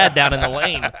dad down in the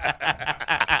lane.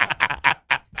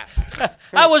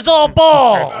 I was all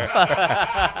ball.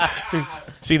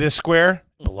 See this square?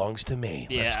 Belongs to me.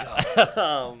 Yeah. Let's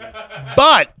go.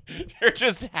 But You're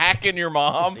just hacking your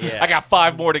mom. Yeah. I got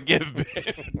 5 more to give.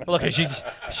 Look,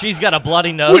 she's got a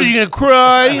bloody nose. what are you gonna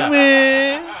cry,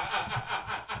 man?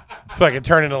 Fucking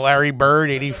turn into Larry Bird,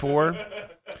 84.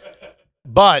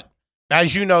 But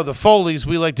as you know, the Foleys,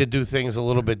 we like to do things a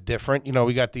little bit different.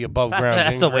 We got the above ground.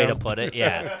 That's a way to put it.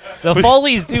 Yeah, the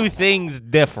Foleys do things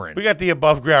different. We got the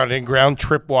above ground, in ground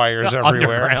tripwires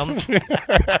everywhere. Underground.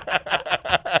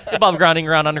 Above ground, in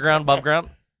ground, underground, above ground.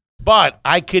 But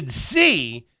I could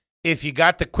see if you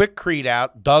got the Quikrete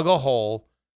out, dug a hole,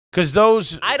 because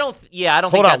those. I don't think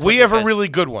Hold on, that's we what have this a is. really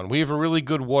good one. We have a really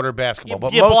good water basketball.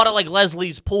 But You most, bought it like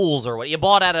Leslie's Pools or what? You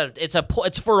bought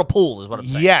it's for a pool, is what I'm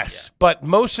saying. Yes, but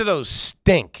most of those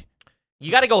stink. You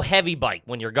got to go heavy bike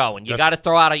when you're going. You got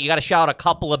to you got to shout a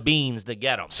couple of beans to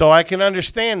get them. So I can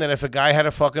understand that if a guy had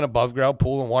a fucking above ground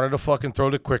pool and wanted to fucking throw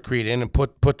the Quikrete in and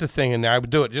put the thing in there, I would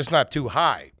do it, just not too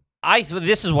high.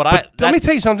 This is what Let me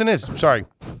tell you something. Sorry,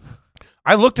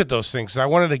 I looked at those things. I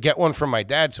wanted to get one from my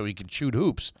dad so he could shoot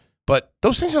hoops. But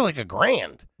those things are like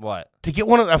 $1,000 What? to get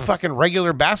a fucking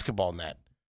regular basketball net.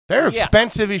 They're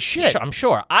expensive as shit. I'm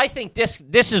sure. I think this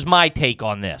is my take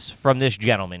on this from this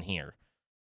gentleman here.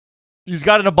 He's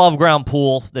got an above ground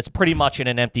pool that's pretty much in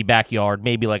an empty backyard,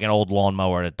 maybe like an old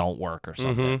lawnmower that don't work or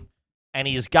something. Mm-hmm. And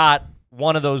he's got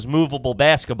one of those movable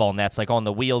basketball nets, like on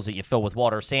the wheels that you fill with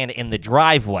water or sand, in the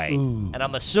driveway. Ooh. And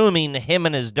I'm assuming him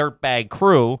and his dirtbag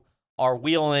crew are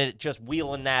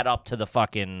wheeling that up to the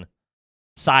fucking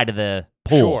side of the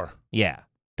pool. Sure. Yeah.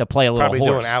 To play a little Probably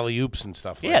horse. doing alley-oops and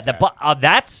stuff like Yeah,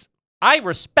 that. I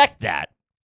respect that.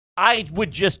 I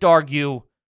would just argue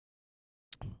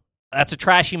that's a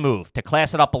trashy move. To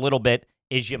class it up a little bit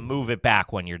is you move it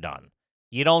back when you're done.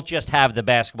 You don't just have the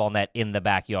basketball net in the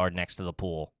backyard next to the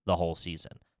pool the whole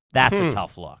season. That's a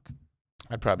tough look.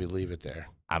 I'd probably leave it there.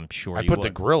 I'm sure I'd you put would. the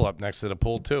grill up next to the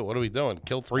pool, too. What are we doing?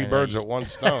 Kill 3 birds with 1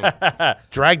 stone.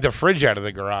 Drag the fridge out of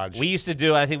the garage. We used to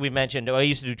do, I think we mentioned, we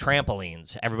used to do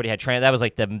trampolines. Everybody had that was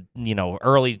like the,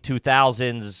 early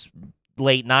 2000s,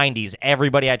 late 90s.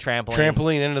 Everybody had trampolines.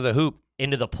 Trampoline into the hoop.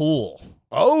 Into the pool.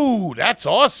 Oh, that's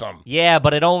awesome. Yeah,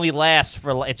 but it only lasts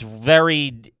it's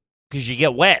very, because you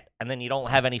get wet, and then you don't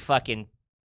have any fucking,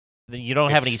 have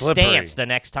any slippery. stance the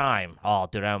next time. Oh,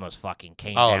 dude, I almost fucking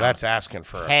came down. Oh, that's asking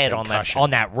for head a on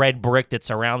concussion. that red brick that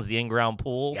surrounds the in-ground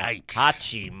pool. Yikes.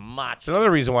 Hachi It's machi. another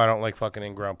reason why I don't like fucking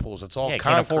in-ground pools. It's all Yeah,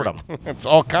 can't concrete. afford It's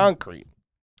all concrete.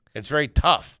 It's very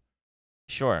tough.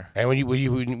 Sure. And when you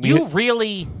You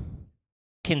really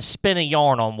can spin a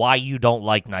yarn on why you don't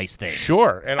like nice things.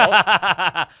 sure. And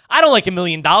I don't like $1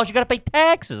 million. You got to pay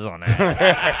taxes on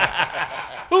that.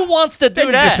 Who wants to do then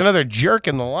you're that? just another jerk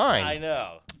in the line. I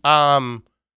know.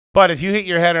 But if you hit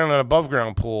your head on an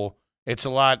above-ground pool, it's a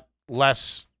lot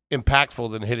less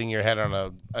impactful than hitting your head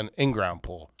on an in-ground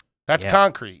pool. That's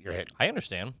concrete you're hitting. I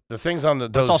understand. The things on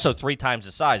It's also 3 times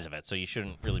the size of it, so you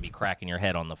shouldn't really be cracking your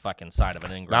head on the fucking side of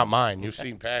an in-ground. Not mine. You've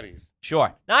seen Patty's.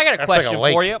 Sure. Now, I got a That's like a question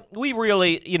lake. for you. We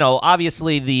really,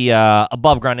 obviously the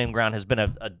above-ground, in-ground has been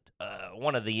a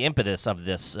one of the impetus of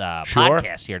this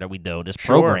podcast here that we do, this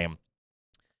program.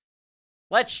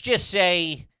 Let's just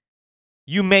say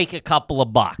you make a couple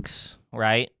of bucks,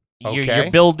 right? Okay.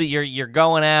 You're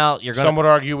going out. You're going. Some would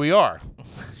argue we are.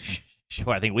 Sure,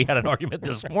 I think we had an argument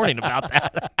this morning about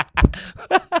that.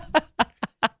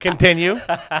 Continue.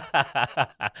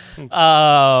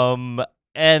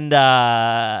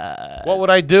 What would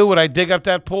I do? Would I dig up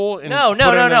that pool? And No. put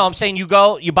it in I'm saying you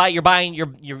have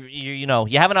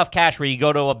enough cash where you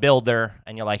go to a builder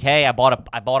and you're like, hey, I bought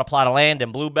a plot of land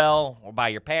in Bluebell or by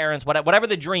your parents, whatever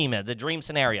the dream is, the dream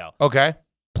scenario. Okay.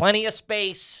 Plenty of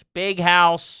space, big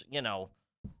house,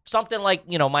 something like,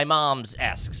 my mom's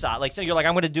esque. So, like, so you're like,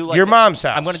 I'm going to do like Your mom's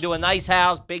house. I'm going to do a nice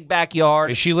house, big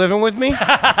backyard. Is she living with me?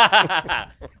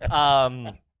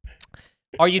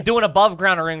 Are you doing above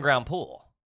ground or in ground pool?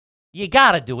 You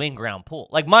got to do in ground pool.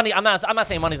 Like money, I'm not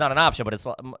saying money's not an option, but it's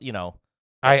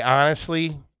I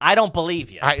honestly, I don't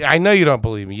believe you. I know you don't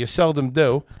believe me. You seldom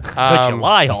do. But you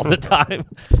lie all the time.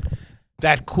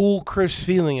 That cool, crisp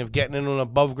feeling of getting in an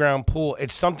above ground pool.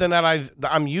 It's something that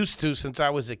I'm used to since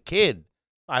I was a kid.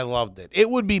 I loved it. It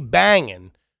would be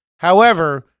banging.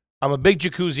 However, I'm a big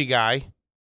jacuzzi guy.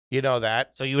 You know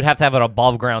that. So you would have to have an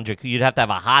above ground jacuzzi. You'd have to have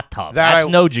a hot tub. That That's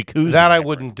no jacuzzi. That I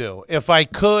wouldn't do. If I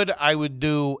could, I would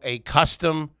do a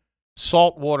custom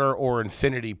saltwater or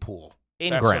infinity pool.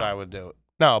 In That's ground. what I would do.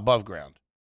 No, above ground.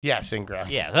 Yes, in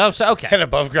ground. Yeah. So, okay. An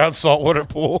above ground saltwater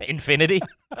pool. Infinity?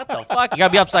 What the fuck? You got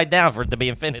to be upside down for it to be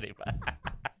infinity.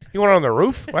 You want it on the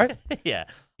roof? What? Yeah.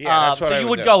 Yeah, that's what so I you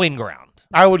would would do. go in ground.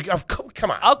 I would. Come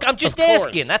on. I'm just Of course.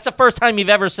 asking. That's the first time you've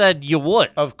ever said you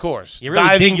would. Of course. You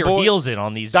really dig your heels in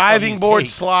on these diving board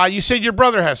takes. slide. You said your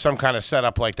brother has some kind of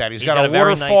setup like that. He's got a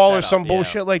very nice waterfall or setup, some yeah.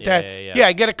 bullshit like Yeah, that.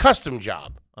 yeah. Get a custom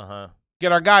job. Uh-huh.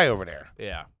 Get our guy over there.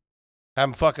 Yeah. Have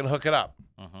him fucking hook it up.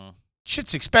 Uh-huh.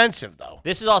 Shit's expensive though.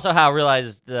 This is also how I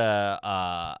realized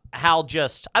how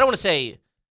just I don't want to say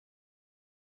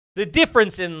the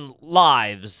difference in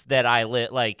lives that I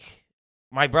live. Like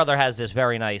my brother has this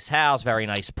very nice house, very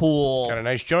nice pool, Got a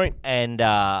nice joint. and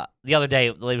the other day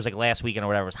it was like last weekend or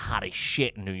whatever. It was hot as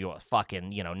shit in New York, fucking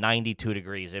 92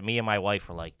 degrees, and me and my wife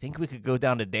were like, "Think we could go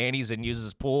down to Danny's and use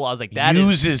his pool?" I was like,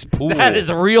 Use his pool. that is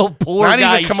a real poor Not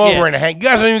guy even come shit. over and hang. You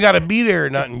guys don't even got to be there or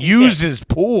nothing. Use his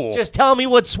pool. Just tell me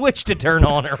what switch to turn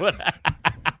on or what.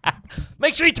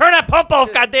 Make sure you turn that pump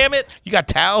off, goddammit. You got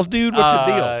towels, dude? What's the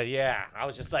deal? Yeah. I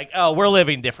was just like, oh, we're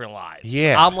living different lives.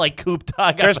 Yeah. I'm like cooped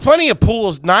up. There's plenty of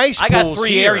pools, nice I pools got 3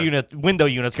 here. window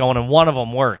units going, and one of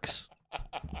them works.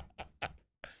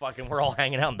 Fucking, we're all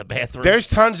hanging out in the bathroom. There's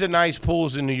tons of nice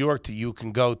pools in New York that you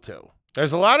can go to.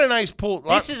 There's a lot of nice pool.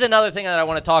 This is another thing that I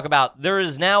want to talk about. There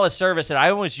is now a service that I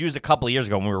almost used a couple of years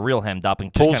ago when we were real hemmed up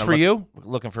and just Pools for you?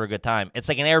 looking for a good time. It's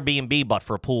like an Airbnb, but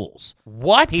for pools.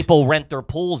 What? People rent their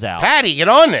pools out. Patty, get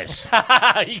on this.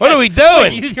 What are we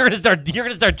doing? You're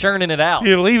gonna start churning it out.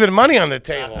 You're leaving money on the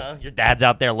table. Your dad's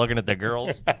out there looking at the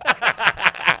girls.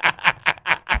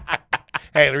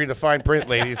 Hey, read the fine print,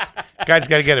 ladies. Guy's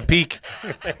got to get a peek.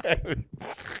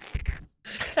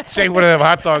 Save one of them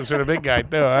hot dogs for the big guy,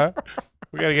 too, huh?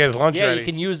 We got to get his lunch Yeah, ready. you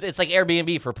can use it's like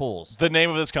Airbnb for pools. The name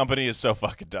of this company is so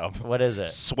fucking dumb. What is it?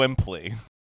 Swimply.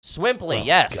 Swimply,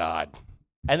 yes. God.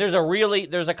 And there's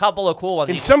a couple of cool ones.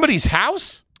 In somebody's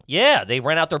house? Yeah, they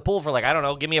rent out their pool for like, I don't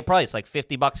know, give me a price, like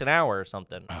 $50 an hour or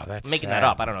something. Oh, that's I'm making sad. that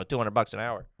up. I don't know, $200 an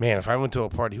hour. Man, if I went to a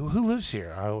party, who lives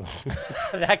here?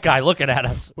 That guy looking at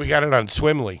us. We got it on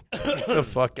Swimly. Get the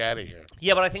fuck out of here.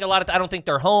 Yeah, but I think I don't think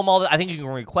they're home all the I think you can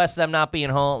request them not being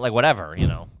home, like whatever,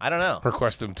 I don't know.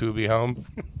 Request them to be home.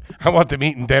 I want them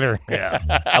eating dinner. Yeah.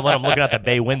 I want them looking out the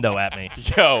bay window at me.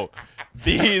 Yo,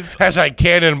 these That's like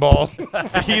cannonball.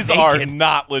 are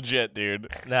not legit, dude.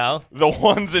 No? The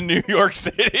ones in New York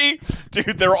City,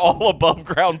 dude, they're all above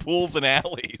ground pools and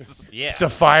alleys. Yeah. It's a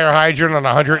fire hydrant on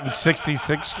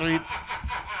 166th Street.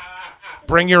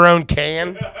 Bring your own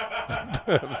can.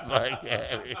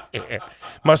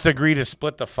 Must agree to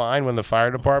split the fine when the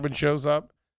fire department shows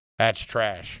up. That's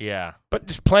trash. Yeah. But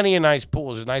there's plenty of nice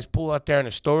pools. There's a nice pool out there in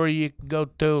Astoria you can go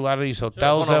to. A lot of these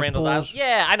hotels have pools.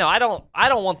 Yeah, I know.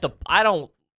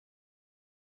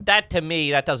 That to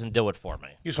me, that doesn't do it for me.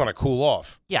 You just want to cool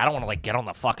off. Yeah, I don't want to like get on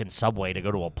the fucking subway to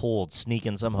go to a pool and sneak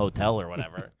in some hotel or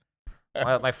whatever.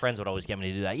 my friends would always get me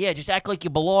to do that. Yeah, just act like you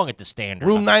belong at the Standard.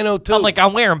 Room 902. I'm like,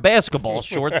 I'm wearing basketball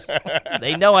shorts.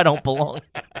 They know I don't belong.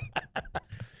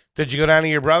 Did you go down to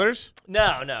your brother's?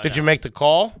 No. Did you make the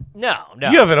call? No.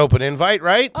 You have an open invite,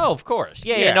 right? Oh, of course.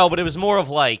 Yeah. Yeah, no, but it was more of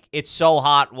like, it's so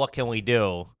hot, what can we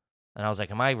do? And I was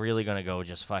like, am I really going to go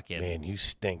just fucking... Man, you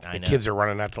stink. I The know. kids are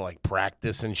running out to, like,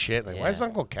 practice and shit. Like, why is Yeah.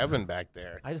 Uncle Kevin back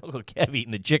there? I just Uncle Kev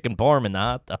eating the chicken parm in the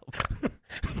hot tub.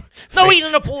 No eating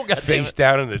in the pool, goddammit. Face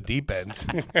down in the deep end.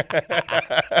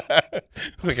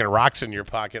 Looking rocks in your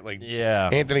pocket like Yeah.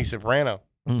 Anthony Soprano.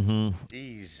 Mm-hmm.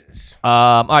 Jesus.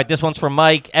 All right, this one's from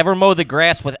Mike. Ever mow the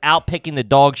grass without picking the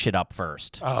dog shit up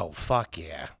first? Oh, fuck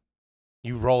yeah.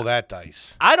 You roll that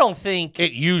dice. I don't think...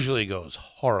 It usually goes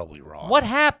horribly wrong. What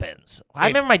happens? I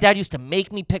remember my dad used to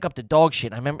make me pick up the dog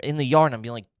shit. I remember in the yard, and I'd be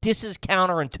like, this is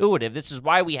counterintuitive. This is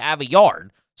why we have a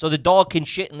yard, so the dog can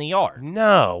shit in the yard.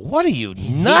 No. What are you, nuts?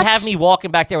 He'd have me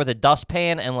walking back there with a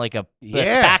dustpan and like a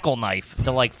Yeah. spackle knife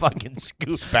to like fucking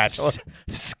Spatula.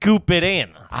 scoop it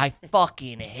in. I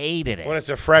fucking hated it. When it's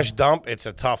a fresh dump, it's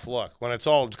a tough look. When it's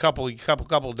all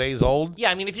couple days old, Yeah,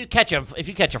 I mean, if you catch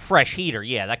a fresh heater,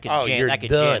 yeah, that could you're jam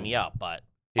done. you up. But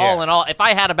Yeah. all in all, if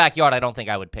I had a backyard, I don't think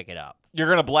I would pick it up. You're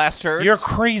going to blast turds? you're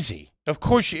crazy. Of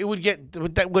course, it would get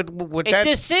with that. With It that.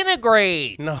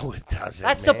 disintegrates. No, it doesn't.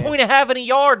 That's the man. point of having a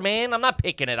yard, man. I'm not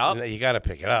picking it up. No, you got to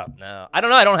pick it up. No, I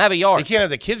don't know. I don't have a You yard. can't have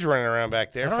the kids running around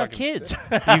back there. I don't have fucking kids.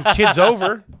 You've kids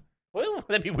over. Well,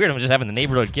 that'd be weird. I'm just having the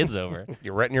neighborhood kids over.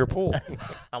 You're renting your pool.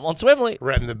 I'm on Swimly.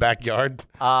 Renting the backyard.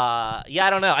 Yeah, I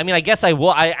don't know. I mean, I guess I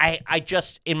will. I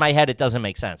just in my head it doesn't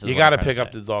make sense. You got to pick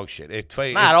up the dog shit.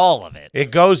 not all of it.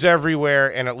 It goes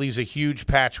everywhere, and it leaves a huge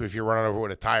patch if you're running over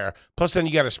with a tire. Plus, then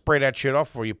you got to spray that shit off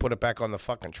before you put it back on the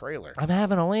fucking trailer. I'm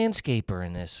having a landscaper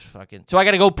in this fucking. So I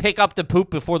got to go pick up the poop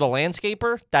before the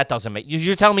landscaper. That doesn't make.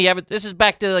 You're telling me this is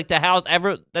back to like the house.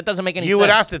 That doesn't make any sense. You would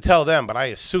have to tell them, but I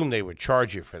assume they would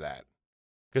charge you for that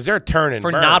because they're turning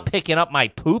for burn. not picking up my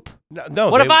poop. No.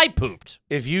 What if I pooped?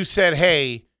 If you said,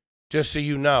 "Hey, just so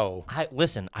you know,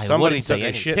 Listen, I somebody wouldn't took say a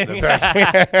anything. shit in the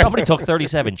back." Somebody took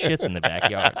 37 shits in the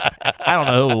backyard. I don't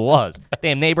know who it was.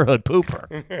 Damn neighborhood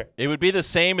pooper. It would be the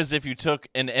same as if you took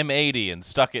an M80 and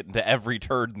stuck it into every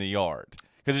turd in the yard.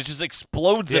 Because it just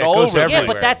explodes Yeah, it it all goes over. everywhere. Yeah,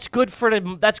 but that's good for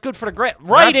the grass.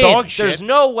 Right in. dog shit. There's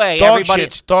no way Dog everybody.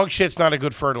 shit's not a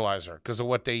good fertilizer because of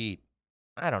what they eat.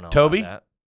 I don't know. Toby? about that.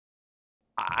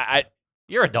 I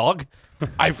You're a dog.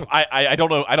 I don't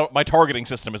know. My targeting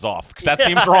system is off because that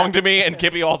seems wrong to me, and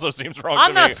Kippy also seems wrong to me.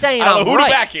 I'm not saying I don't I'm know who right.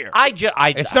 to back here.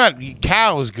 It's not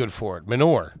cow is good for it.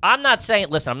 Manure. I'm not saying.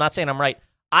 Listen, I'm not saying I'm right.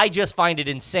 I just find it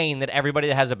insane that everybody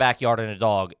that has a backyard and a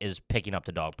dog is picking up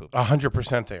the dog poop.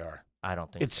 100% they are. I don't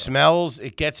think It so. smells.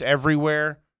 It gets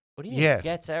everywhere. What do you mean? yeah. It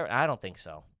gets I don't think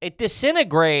so. It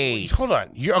disintegrates. Hold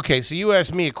on. Okay, so you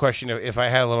asked me a question if I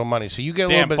had a little money. So you get a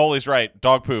Damn, little bit. Foley's right.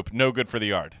 Dog poop, no good for the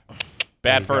yard. There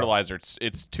Bad you go. fertilizer.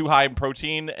 It's too high in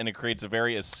protein, and it creates a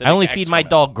very acidic I only feed my excrement.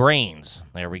 dog grains.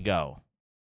 There we go.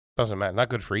 Doesn't matter. Not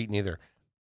good for eating either.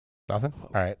 Nothing. All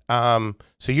right.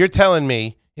 So you're telling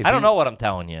me I don't know what I'm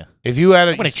telling you. If you had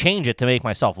I'm going to change it to make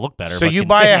myself look better. So you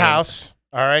buy a house.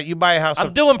 All right, you buy a house.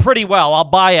 I'm doing pretty well. I'll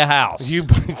buy a house.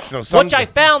 Which I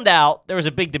found out there was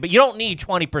a big debate. You don't need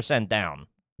 20% down.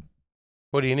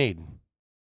 What do you need?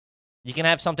 You can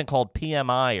have something called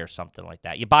PMI or something like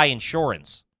that. You buy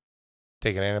insurance.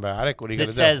 Take an antibiotic? What are you going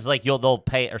to do? It says like they'll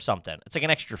pay or something. It's like an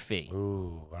extra fee.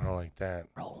 Ooh, I don't like that.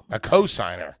 A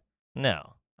cosigner.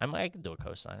 No. I can do a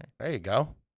cosigner. There you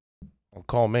go. Well,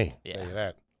 call me. Yeah. Tell you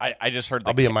that. I just heard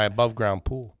I'll be in my above ground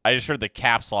pool. I just heard the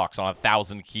caps locks on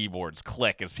 1,000 keyboards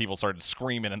click as people started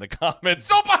screaming in the comments.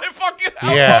 Don't buy a fucking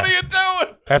house. Yeah. What are you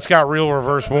doing? That's got real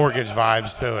reverse mortgage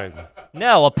vibes to it.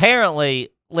 No,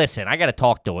 apparently, listen, I got to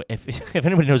talk to it. If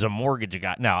anybody knows a mortgage you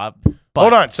got. No. But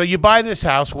Hold on. So you buy this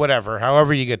house, whatever,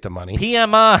 however you get the money.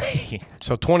 PMI.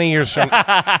 So 20 years from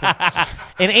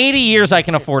In 80 years, I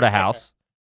can afford a house.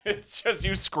 It's just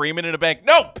you screaming in a bank.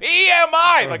 No,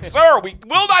 PMI. Like, sir, we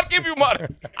will not give you money.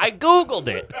 I Googled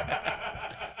it.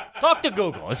 Talk to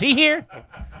Google. Is he here?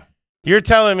 You're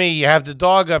telling me you have the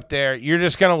dog up there, you're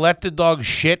just going to let the dog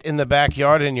shit in the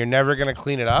backyard and you're never going to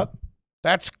clean it up?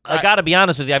 I got to be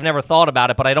honest with you. I've never thought about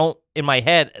it, but I don't, in my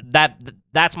head,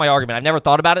 that's my argument. I've never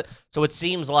thought about it, so it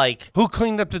seems like... Who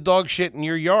cleaned up the dog shit in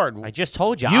your yard? I just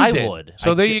told you, You I did. would.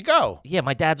 So there you go. Yeah,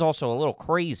 my dad's also a little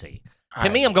crazy. To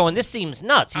me, I'm going, this seems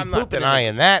nuts. He's I'm not pooping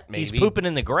denying that, maybe. He's pooping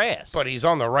in the grass. But he's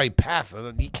on the right path.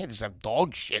 You can't just have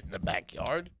dog shit in the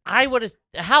backyard. I would have...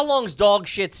 How long's dog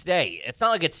shit stay? It's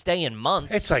not like it's staying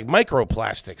months. It's like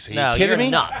microplastics. Are you no, kidding you're me?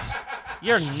 nuts.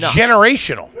 You're nuts.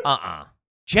 Generational.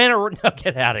 No,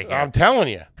 get out of here. I'm telling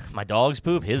you. My dog's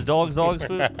poop, his dog's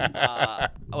poop.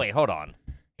 Wait, hold on.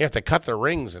 You have to cut the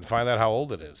rings and find out how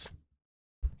old it is.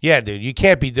 Yeah, dude, you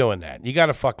can't be doing that. You got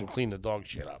to fucking clean the dog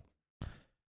shit up.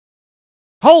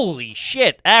 Holy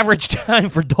shit. Average time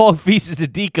for dog feces to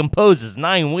decompose is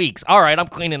 9 weeks. All right, I'm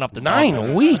cleaning up the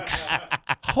 9 weeks?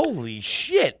 Holy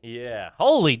shit. Yeah.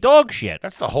 Holy dog shit.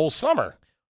 That's the whole summer.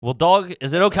 Well, dog,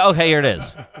 is it okay? Okay, here it is.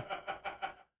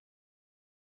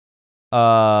 We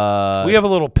have a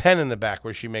little pen in the back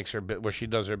where she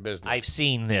does her business. I've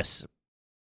seen this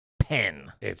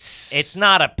pen. It's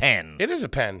not a pen. It is a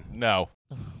pen. No.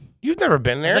 You've never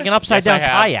been there. There's like an upside down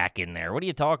kayak in there. What are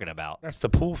you talking about? That's the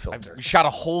pool filter. We shot a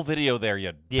whole video there,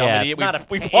 you dumb idiot.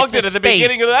 We it's plugged it a at the space.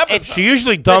 beginning of the episode. She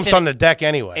usually dumps Listen, on the deck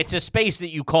anyway. It's a space that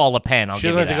you call a pen. She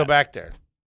doesn't have to go back there.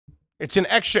 It's an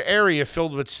extra area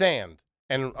filled with sand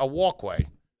and a walkway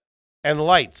and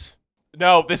lights.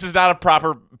 No, this is not a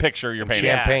proper picture you're painting.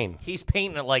 Champagne. He's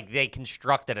painting it like they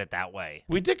constructed it that way.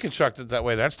 We did construct it that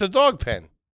way. That's the dog pen.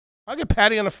 I'll get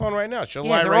Patty on the phone right now. She'll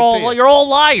lie they're right all, to you. You're all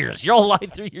liars. You're all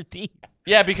lying through your teeth.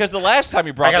 Yeah, because the last time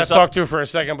you brought I got this to talk up, to her for a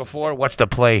second before. What's the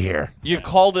play here? you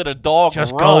called it a dog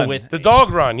Just run. go with The dog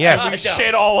run, yes. You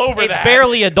shit all over It's that.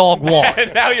 barely a dog walk,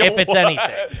 And now you if it's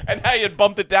anything. And now you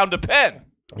bumped it down to pen.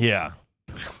 Yeah.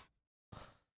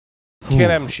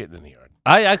 Can't have him shitting in the yard.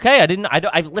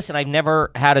 Listen, I've never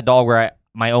had a dog where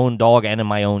my own dog and in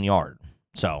my own yard.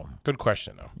 So, Good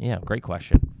question, though. yeah, great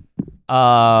question.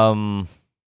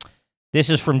 This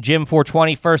is from Jim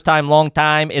 420. First time, long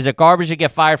time. Is it garbage to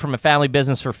get fired from a family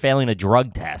business for failing a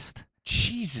drug test?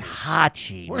 Jesus.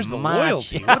 Hachi. Where's the machi.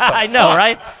 loyalty? What the I know, fuck?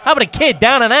 right? How about a kid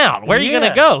down and out? Where are you Yeah.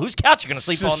 going to go? Whose couch are you going to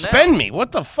sleep on Suspend me.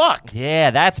 What the fuck? now?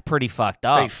 Yeah, that's pretty fucked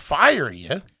up. They fire you.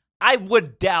 I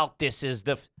would doubt this is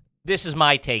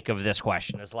my take of this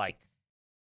question. Is like,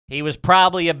 he was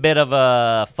probably a bit of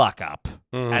a fuck up.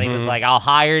 And he was like, I'll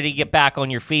hire you to get back on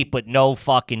your feet, but no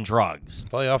fucking drugs.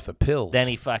 Play off the pills. Then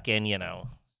he fucking,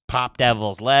 pop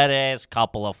devil's lettuce,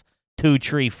 couple of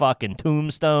 2-tree fucking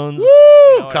tombstones. Woo!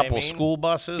 You know what I Couple mean? school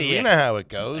buses. Yeah. We know how it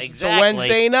goes. Exactly. It's a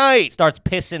Wednesday night. Starts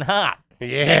pissing hot.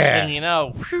 Yeah. Next thing you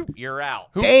know, you're out.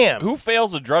 Damn. Who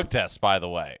fails a drug test, by the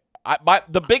way?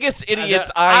 The biggest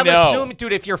idiots I know. I'm assuming,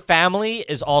 dude, if your family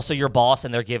is also your boss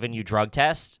and they're giving you drug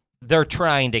tests, they're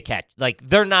trying to catch. Like,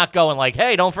 they're not going like,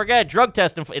 hey, don't forget drug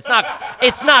testing. It's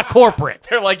not corporate.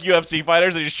 They're like UFC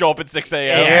fighters. They just show up at 6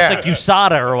 a.m. Yeah, it's like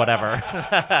USADA or whatever.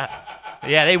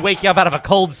 Yeah, they wake you up out of a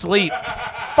cold sleep.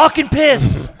 Fucking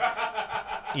piss.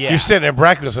 Yeah. You're sitting at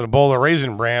breakfast with a bowl of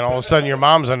Raisin Bran. All of a sudden, your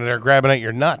mom's under there grabbing at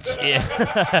your nuts.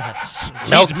 Yeah.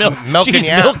 Milking She's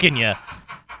you out. milking you.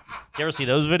 Did you ever see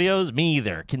those videos? Me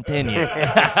either. Continue.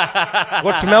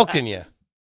 What's milking you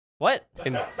What?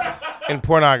 in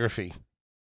pornography?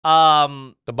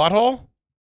 The butthole?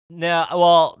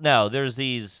 No, there's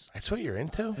these. That's what you're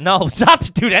into? No, stop,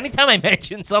 dude. Anytime I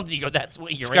mention something, you go, that's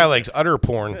what you're This guy into. likes utter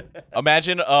porn.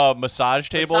 Imagine a massage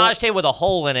table, Massage table with a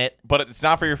hole in it. but it's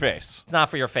not for your face. It's not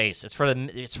for your face. It's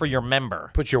for your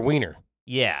member. Put your wiener.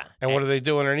 Yeah. And what do they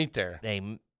do underneath there?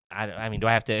 They I mean, do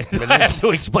I have to? Do I have to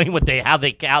explain how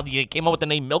they came up with the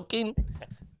name Milking?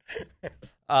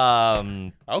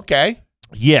 Okay.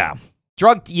 Yeah,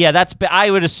 drug. Yeah,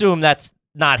 I would assume that's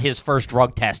not his first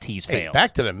drug test he's failed.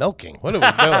 Back to the milking. What are we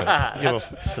doing? I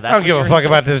don't give a fuck into?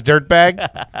 about this dirtbag.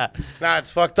 Nah,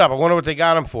 it's fucked up. I wonder what they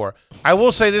got him for. I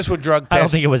will say this with drug tests. I don't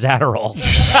think it was Adderall.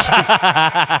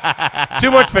 Too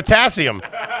much potassium.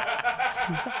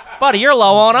 Buddy, you're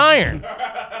low on iron.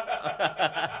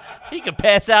 He could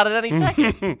pass out at any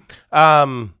second.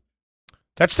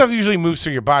 That stuff usually moves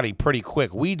through your body pretty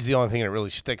quick. Weed's the only thing that really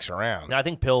sticks around. No, I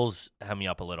think pills hem me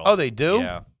up a little. Oh, they do?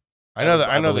 Yeah. I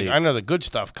know the good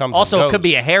stuff comes. Also, and it goes. could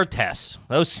be a hair test.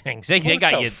 Those things, they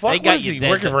got you. Fuck? They got what is you he dead.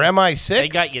 working for MI6? They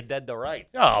got you dead to rights.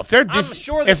 Oh, if they're this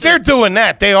doing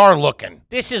that, they are looking.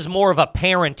 This is more of a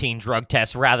parenting drug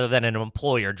test rather than an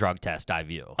employer drug test, I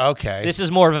view. Okay. This is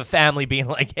more of a family being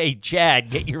like, hey, Chad,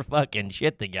 get your fucking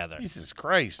shit together. Jesus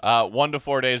Christ. 1 to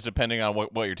 4 days, depending on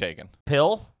what you're taking.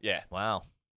 Pill? Yeah. Wow.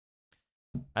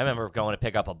 I remember going to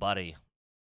pick up a buddy.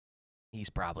 He's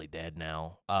probably dead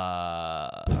now.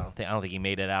 I don't think he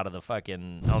made it out of the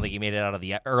fucking. I don't think he made it out of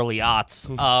the early aughts.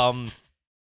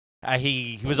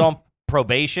 He was on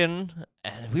probation,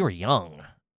 and we were young.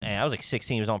 And I was like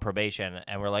 16. He was on probation,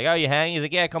 and we're like, "Oh, you hang?" He's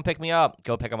like, "Yeah, come pick me up."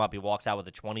 Go pick him up. He walks out with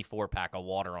a 24-pack of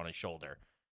water on his shoulder.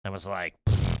 I was like,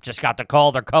 "Just got the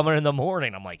call. They're coming in the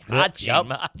morning." I'm like, "Hachi,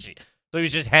 machi." So he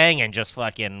was just hanging, just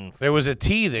fucking. There was a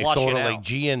tea they sold at out. like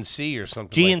GNC or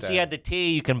something. GNC like that. had the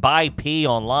tea. You can buy pee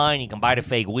online. You can buy the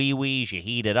fake wee-wees. You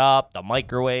heat it up, the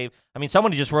microwave. I mean,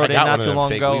 somebody just wrote in not too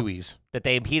long ago that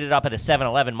they heated up at a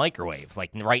 7-Eleven microwave,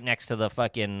 like right next to the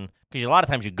fucking. Because a lot of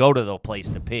times you go to the place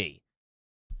to pee.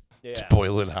 Yeah. It's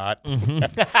boiling hot.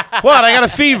 What? I got a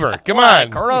fever. Come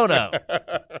on. Corona.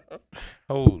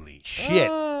 Holy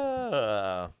shit.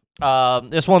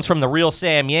 This one's from the Real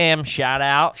Sam Yam. Shout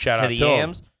out to the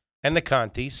Yams. And the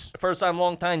Contis. First time,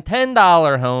 long time, $10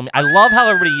 homie. I love how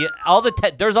everybody,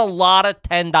 there's a lot of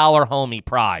 $10 homie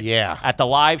pride. Yeah. At the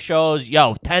live shows,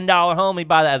 $10 homie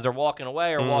by that as they're walking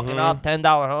away or walking up, $10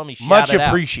 homie. Shout Much it out.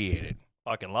 appreciated.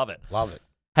 Fucking love it. Love it.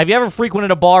 Have you ever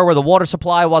frequented a bar where the water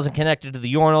supply wasn't connected to the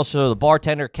urinal, so the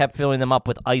bartender kept filling them up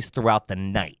with ice throughout the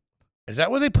night? Is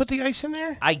that where they put the ice in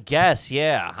there? I guess,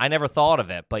 yeah. I never thought of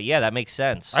it, but yeah, that makes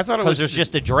sense. I thought it was because there's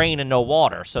just a drain and no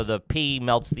water, so the pee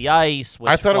melts the ice. Which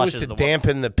I thought it was flushes to the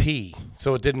dampen the pee,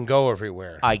 so it didn't go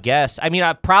everywhere. I guess. I mean,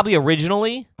 probably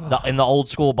originally in the old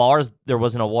school bars there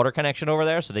wasn't a water connection over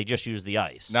there, so they just used the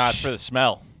ice. Nah, it's for the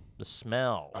smell. The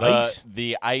smell.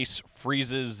 The ice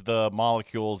freezes the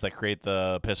molecules that create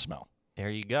the piss smell.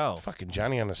 There you go. Fucking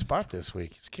Johnny on the spot this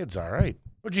week. His kid's all right.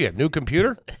 What'd you get? New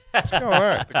computer? What's going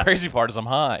on? The crazy part is I'm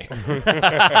high.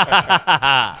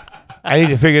 I need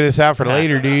to figure this out for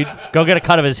later, dude. Go get a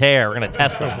cut of his hair. We're going to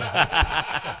test him.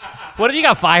 What if you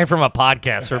got fired from a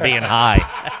podcast for being high?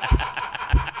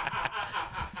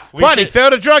 But he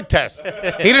failed a drug test. He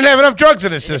didn't have enough drugs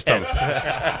in his system.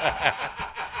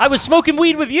 I was smoking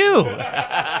weed with you.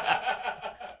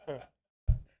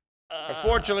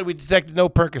 Unfortunately, we detected no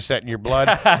Percocet in your blood.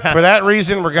 For that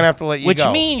reason, we're going to have to let you go. Which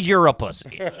go. means you're a pussy.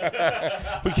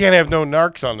 We can't have no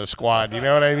narcs on the squad, you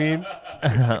know what I mean?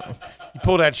 You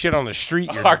pull that shit on the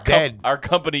street, you're dead. Our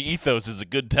company ethos is a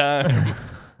good time.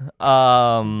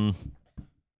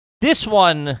 This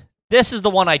is the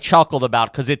one I chuckled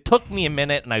about because it took me a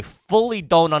minute and I fully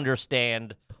don't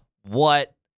understand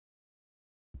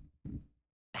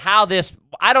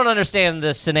I don't understand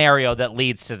the scenario that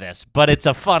leads to this, but it's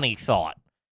a funny thought.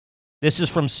 This is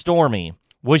from Stormy.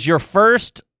 Was your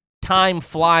first time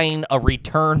flying a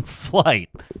return flight?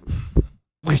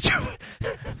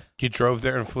 You drove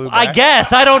there and flew back? I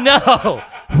guess. I don't know.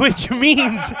 Which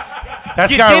means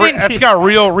that's got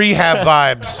real rehab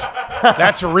vibes.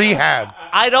 That's rehab.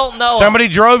 I don't know. Somebody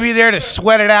drove you there to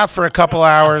sweat it out for a couple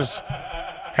hours,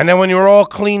 and then when you were all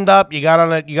cleaned up, you got on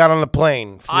the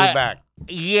plane, flew back.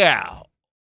 Yeah.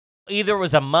 Either it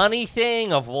was a money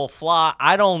thing of we'll fly.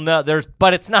 I don't know.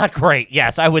 But it's not great.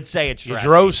 Yes, I would say it's stressful.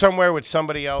 You drove somewhere with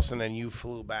somebody else and then you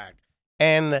flew back.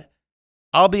 And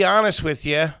I'll be honest with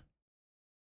you,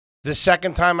 the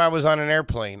second time I was on an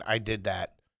airplane, I did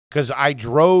that. Because I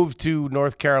drove to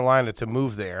North Carolina to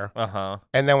move there. Uh-huh.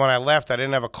 And then when I left, I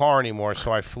didn't have a car anymore,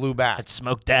 so I flew back. I'd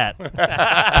smoke that.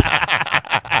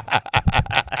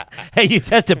 Hey, you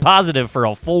tested positive for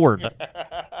a Ford.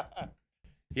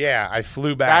 Yeah, I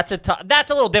flew back. That's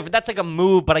a little different. That's like a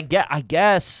move, but I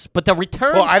guess. But the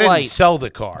return flight. Well, I didn't sell the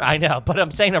car. I know, but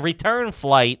I'm saying a return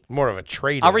flight. More of a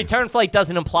trade. A return flight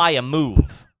doesn't imply a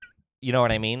move. You know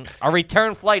what I mean? A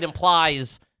return flight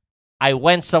implies I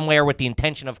went somewhere with the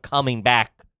intention of coming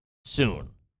back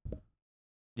soon.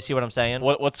 You see what I'm saying?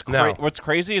 What's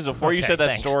crazy is before you Okay, said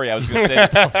that thanks. story, I was going to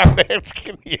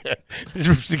say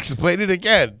Just explain it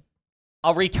again.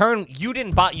 A return. You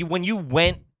didn't buy when you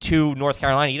went to North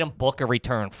Carolina. You didn't book a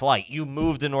return flight. You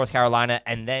moved to North Carolina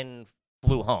and then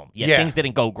flew home. Yeah, things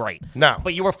didn't go great. No.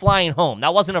 But you were flying home.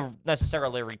 That wasn't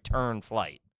necessarily a return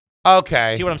flight.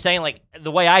 Okay. See what I'm saying? Like,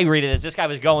 the way I read it is this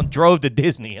guy drove to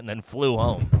Disney and then flew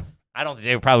home. I don't think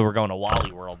they probably were going to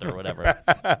Wally World or whatever.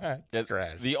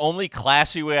 The only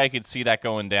classy way I could see that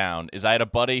going down is I had a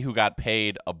buddy who got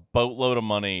paid a boatload of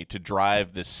money to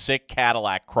drive this sick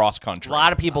Cadillac cross country. A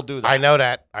lot of people do that. I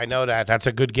know that. That's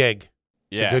a good gig.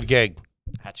 It's a good gig.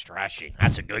 That's trashy.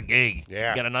 That's a good gig.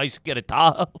 Yeah. Get a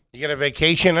Tahoe. You get a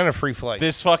vacation and a free flight.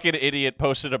 This fucking idiot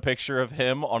posted a picture of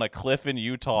him on a cliff in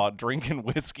Utah drinking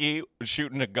whiskey,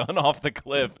 shooting a gun off the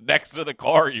cliff next to the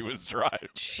car he was driving.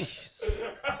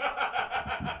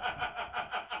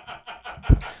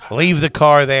 Leave the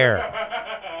car there.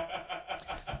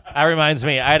 That reminds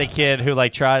me, I had a kid who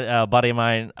tried, a buddy of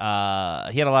mine,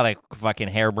 he had a lot of fucking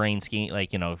harebrained scheme,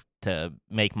 to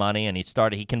make money, and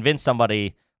he convinced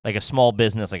somebody, like a small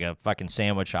business, like a fucking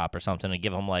sandwich shop or something, to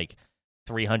give him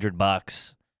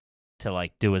 $300 to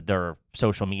do with their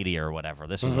social media or whatever.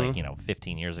 This was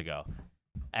 15 years ago.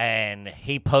 And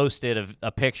he posted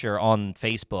a picture on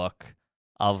Facebook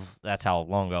that's how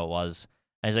long ago it was.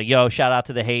 And he's like, yo, shout out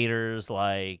to the haters.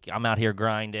 I'm out here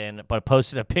grinding. But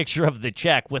posted a picture of the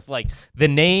check with, the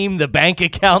name, the bank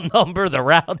account number, the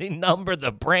routing number,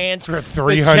 the branch. For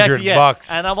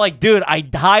 $300. And I'm like, dude, I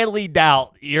highly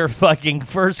doubt your fucking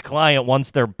first client wants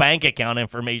their bank account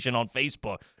information on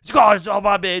Facebook. He's like, oh,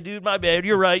 my bad, dude, my bad.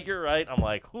 You're right. I'm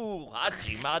like, ooh,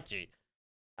 hachi machi.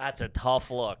 That's a tough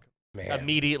look. Man.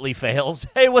 Immediately fails.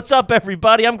 Hey, what's up,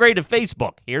 everybody? I'm great at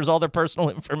Facebook. Here's all their personal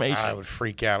information. I would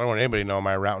freak out. I don't want anybody to know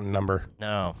my routing number.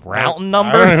 No. Routing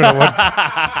number?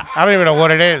 I don't even know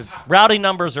what it is. Routing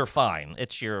numbers are fine.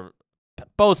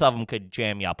 Both of them could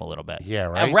jam you up a little bit. Yeah,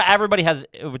 right? Everybody has,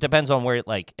 it depends on where,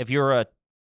 if you're a,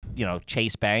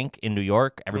 Chase Bank in New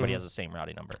York, everybody has the same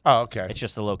routing number. Oh, okay. It's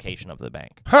just the location of the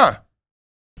bank. Huh.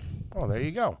 Oh, there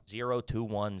you go.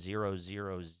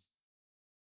 02100.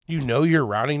 You know your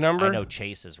routing number? I know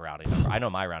Chase's routing number. I know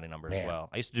my routing number as well.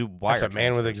 I used to do wire. That's a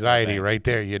man with anxiety right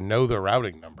there. You know the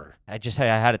routing number. I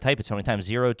had to type it so many times.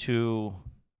 02.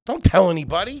 Don't tell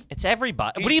anybody. It's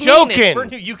everybody. He's what do you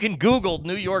joking. mean? You can Google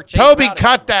New York Chase. Toby,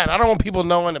 cut that. I don't want people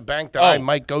knowing the bank that I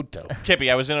might go to. Kippy,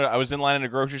 I was in line in a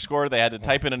grocery store. They had to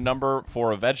type in a number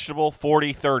for a vegetable.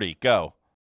 4030. Go.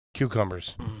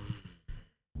 Cucumbers.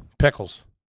 Pickles.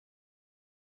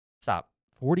 Stop.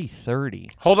 4030.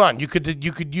 Hold on. You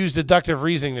could use deductive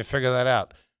reasoning to figure that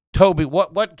out. Toby,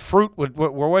 what fruit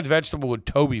what vegetable would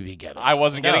Toby be getting? I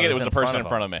wasn't getting it. It was the person in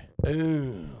front of me.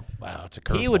 Ooh. Wow, it's a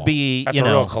curveball. He would be, That's a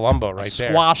real Columbo right there.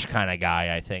 Squash kind of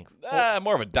guy, I think.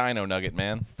 More of a dino nugget,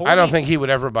 man. I don't think he would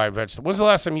ever buy a vegetable. When's the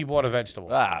last time you bought a vegetable?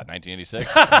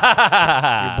 1986.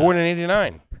 You're born in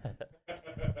 89.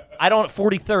 I don't.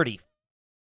 4030.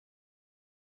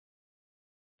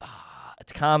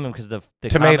 It's common because the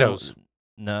tomatoes.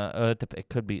 No, it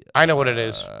could be. I know what it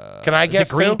is. Can I guess?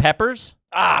 Is it green too? peppers?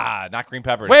 Not green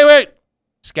peppers. Wait.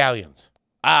 Scallions.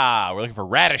 We're looking for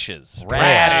radishes.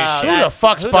 Radish. Who the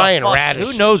fuck's buying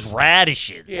radishes? Who knows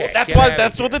radishes? Yeah,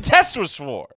 that's what the test was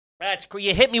for.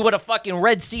 You hit me with a fucking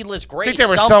red seedless grape. Think they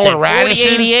were selling radishes?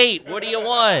 4088. What do you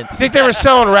want? You think they were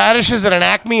selling radishes at an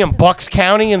Acme in Bucks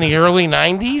County in the early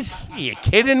 90s? Are you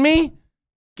kidding me?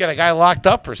 Get a guy locked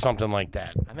up for something like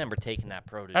that. I remember taking that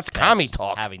produce. That's commie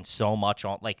talk. Having so much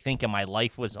on, thinking my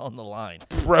life was on the line.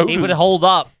 Produce. He would hold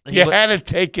up. You had to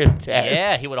take a test.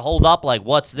 Yeah, he would hold up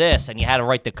what's this? And you had to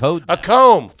write the code down. A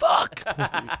comb. Fuck.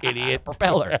 Idiot.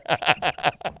 Propeller.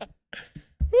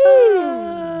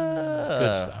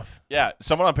 Good stuff. Yeah,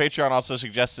 someone on Patreon also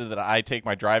suggested that I take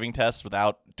my driving test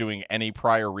without doing any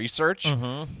prior research,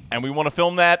 and we want to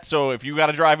film that, so if you got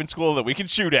a driving school that we can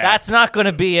shoot at. That's not going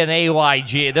to be an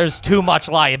AYG. There's too much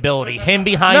liability. Him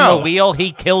behind the wheel,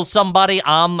 he kills somebody,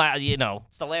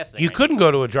 it's the last thing. You couldn't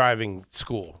go to a driving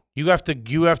school. You have to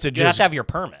to have your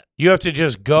permit. You have to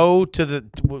just go to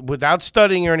without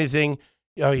studying or anything.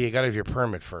 Oh, you got to have your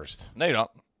permit first. No, you don't.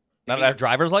 Not after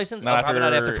driver's license? Probably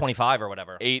not after 25 or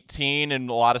whatever. 18 in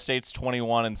a lot of states,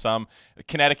 21 in some.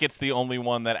 Connecticut's the only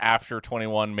one that after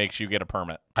 21 makes you get a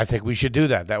permit. I think we should do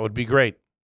that. That would be great.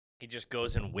 He just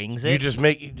goes and wings it?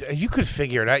 You could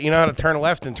figure it out. You know how to turn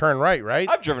left and turn right, right?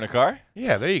 I've driven a car.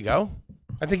 Yeah, there you go.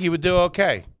 I think you would do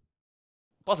okay.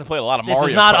 Plus, I played a lot of This Mario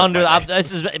is not Kart.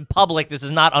 This is in public. This is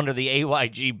not under the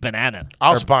AYG banana.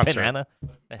 I'll sponsor. Banana.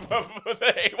 The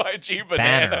AYG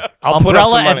banana. I'll put up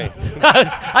the money.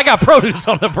 I got produce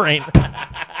on the brain.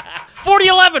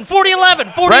 40-11,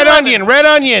 40-11, 40-11. Red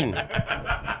onion.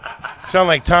 Sound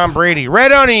like Tom Brady.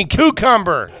 Red onion,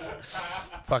 cucumber.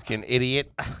 Fucking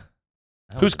idiot.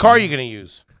 Whose car are you going to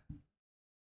use?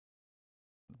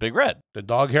 Big Red. The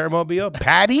dog hair mobile?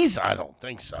 Patty's? I don't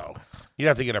think so. You'd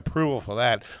have to get approval for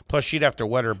that. Plus, she'd have to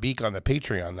wet her beak on the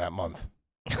Patreon that month.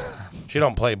 She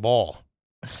don't play ball.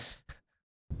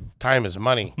 Time is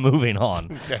money. Moving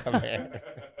on.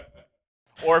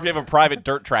 Or if you have a private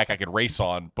dirt track I could race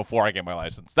on before I get my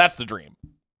license. That's the dream.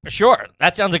 Sure.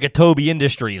 That sounds like a Toby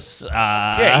Industries.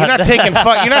 Yeah, you're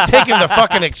not taking the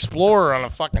fucking Explorer on a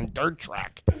fucking dirt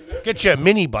track. Get you a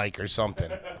mini bike or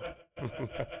something.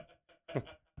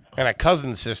 And a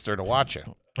cousin sister to watch it.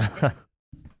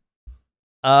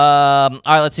 All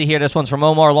right, let's see here. This one's from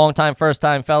Omar. Long time, first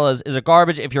time, fellas. Is it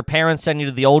garbage if your parents send you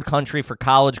to the old country for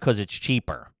college because it's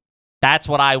cheaper? That's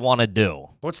what I want to do.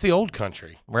 What's the old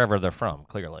country? Wherever they're from,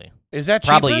 clearly. Is that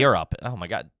cheaper? Probably Europe. Oh, my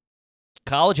God.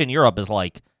 College in Europe is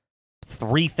like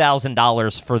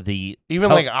 $3,000 for the...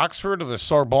 Even like Oxford or the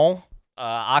Sorbonne?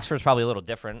 Oxford's probably a little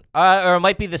different. Or it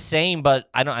might be the same, but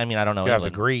I don't know. You have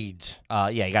the grades. Yeah,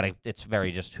 you got to... It's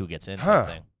very just who gets in. Kind of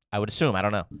thing. I would assume. I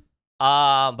don't know.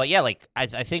 But yeah, like I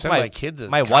think my kid to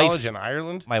college wife in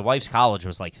Ireland. My wife's college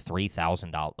was like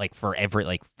 $3,000, like for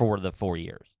the 4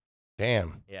 years.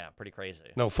 Damn. Yeah, pretty crazy.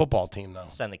 No football team though.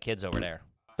 Send the kids over there.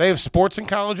 They have sports in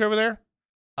college over there.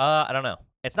 I don't know.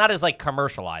 It's not as like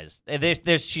commercialized. I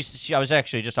was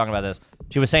actually just talking about this.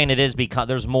 She was saying it is because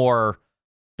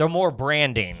they're more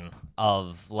branding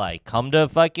of like come to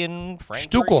fucking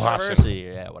Frankfurt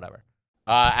University. Yeah, whatever.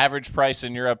 Average price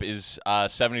in Europe is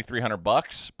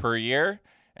 $7,300 per year,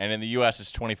 and in the U.S.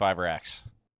 it's 25 or X.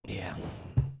 Yeah,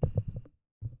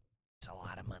 it's a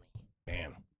lot of money.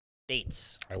 Man,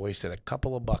 dates. I wasted a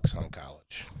couple of bucks on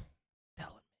college.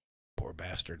 Poor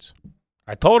bastards.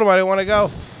 I told them I didn't want to go.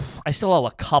 I still owe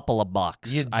a couple of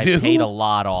bucks. You do? I paid a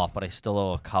lot off, but I still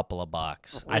owe a couple of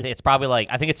bucks. I think it's probably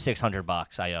I think it's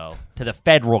 $600 I owe to the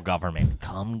federal government.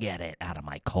 Come get it out of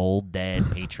my cold, dead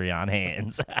Patreon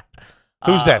hands.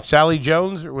 Who's that? Sally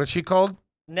Jones? Or what's she called?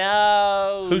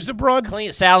 No. Who's the broad?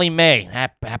 Sally Mae.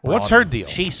 That What's her deal?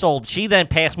 She then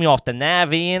passed me off to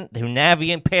Navient. Who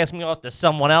Navient passed me off to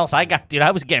someone else. I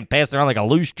was getting passed around like a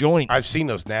loose joint. I've seen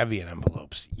those Navient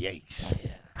envelopes. Yikes.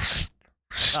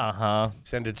 Yeah.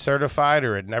 Send it certified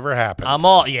or it never happened. I'm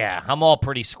all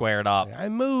pretty squared up. I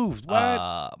moved.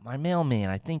 What? My mailman,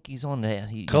 I think he's on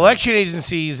the... Collection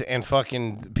agencies and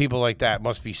fucking people like that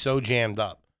must be so jammed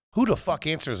up. Who the fuck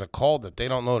answers a call that they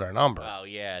don't know their number? Oh,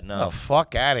 yeah, no. The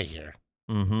fuck out of here.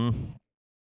 Mm-hmm.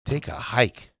 Take a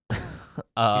hike.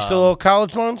 You still owe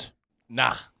college loans?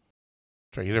 Nah.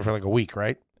 So you're there for like a week,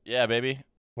 right? Yeah, baby.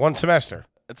 One semester.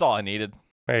 That's all I needed.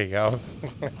 There you go.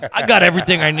 I got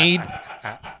everything I need.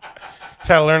 That's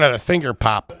how to learn how to finger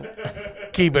pop.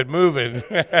 Keep it moving.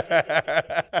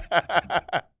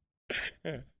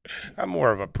 I'm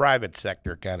more of a private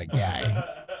sector kind of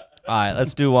guy. All right,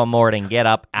 let's do one more and get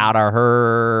up out of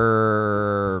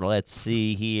her. Let's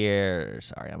see here.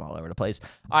 Sorry, I'm all over the place.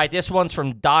 All right, this one's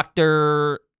from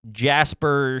Dr.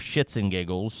 Jasper Shits and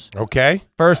Giggles. Okay.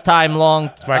 First time long.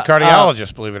 It's my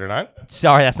cardiologist, believe it or not.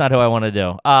 Sorry, that's not who I want to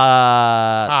do.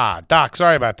 Doc,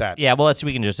 sorry about that. Yeah, well,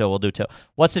 we can just do it. We'll do two.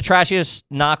 What's the trashiest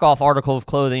knockoff article of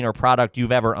clothing or product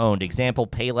you've ever owned? Example,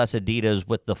 Payless Adidas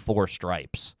with the 4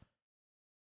 stripes.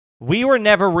 We were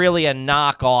never really a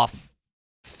knockoff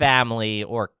family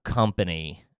or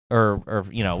company, or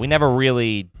we never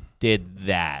really did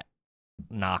that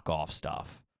knockoff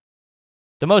stuff.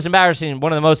 One of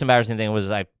the most embarrassing things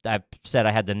was I said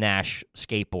I had the Nash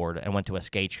skateboard and went to a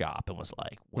skate shop and was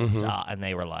like, "What's up?" And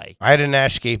they were like, "I had a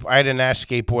Nash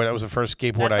skateboard. That was the first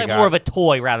skateboard that's I like got." More of a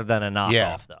toy rather than a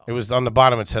knockoff, though. It was on the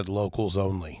bottom. It said locals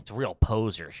only. It's real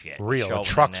poser shit. Real. The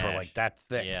trucks were like that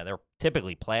thick. Yeah, they're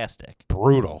typically plastic.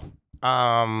 Brutal.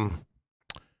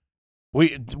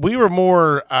 We were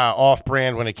more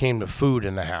off-brand when it came to food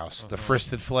in the house. The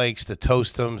Fristed Flakes, the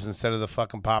Toastums instead of the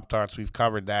fucking Pop-Tarts. We've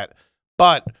covered that.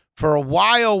 But for a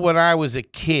while when I was a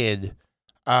kid,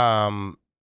 there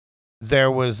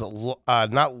was I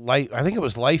think it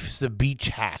was Life's the Beach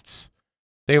hats.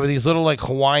 They were these little like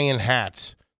Hawaiian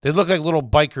hats. They look like little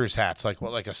biker's hats, like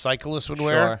what a cyclist would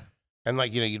wear. And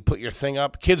like, you'd put your thing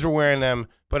up. Kids were wearing them,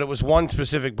 but it was one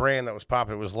specific brand that was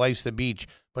popular. It was Life's the Beach,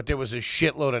 but there was a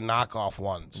shitload of knockoff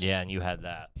ones. Yeah, and you had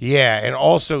that. Yeah, and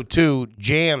also, too,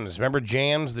 Jams. Remember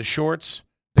Jams, the shorts?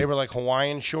 They were like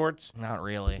Hawaiian shorts. Not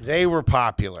really. They were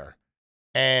popular.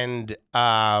 And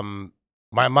my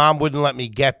mom wouldn't let me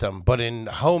get them. But in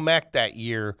home ec that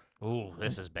year... Ooh,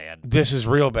 this is bad. This is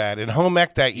real bad. In home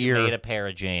ec that year... You made a pair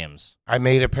of Jams. I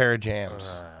made a pair of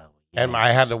Jams. And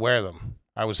I had to wear them.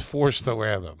 I was forced to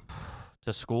wear them.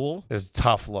 To school? It's a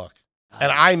tough look.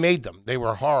 And I made them. They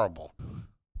were horrible.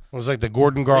 It was like the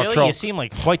Gordon Gartrell. Really? You seem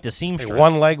like quite the seamstress.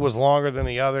 One leg was longer than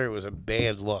the other. It was a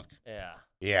bad look. Yeah.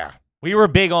 Yeah. We were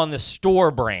big on the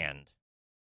store brand.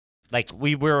 Like,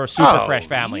 we were a super fresh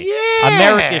family. Yeah.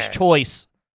 America's Choice.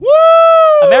 Woo!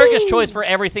 America's Choice for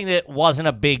everything that wasn't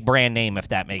a big brand name, if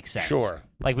that makes sense. Sure.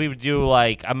 Like, we would do,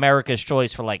 like, America's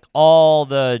Choice for, like, all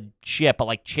the shit, but,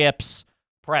 like, chips,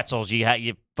 pretzels,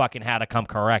 you fucking had to come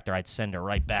correct or I'd send her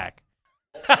right back.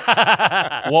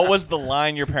 What was the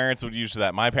line your parents would use for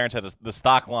that? My parents had the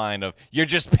stock line of, you're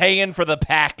just paying for the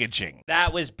packaging.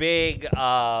 That was big.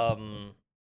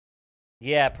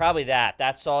 Yeah, probably that.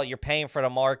 That's all. You're paying for the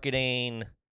marketing.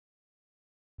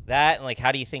 That, and, like,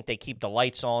 how do you think they keep the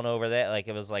lights on over there? Like,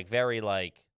 it was, like, very,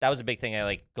 like, that was a big thing. I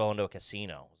like going to a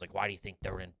casino. It was like, why do you think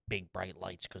they're in big, bright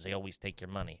lights? Because they always take your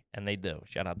money. And they do.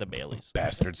 Shout out to Bailey's.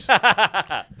 Bastards. Found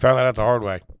that out the hard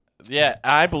way. Yeah,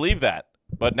 I believe that.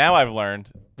 But now I've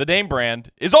learned the name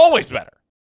brand is always better.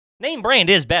 Name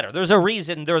brand is better. There's a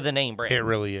reason they're the name brand. It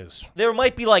really is. There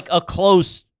might be, like, a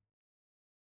close...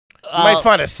 You might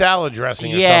find a salad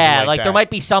dressing or something like that. There might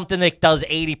be something that does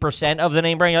 80% of the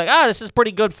name brand. You're like, this is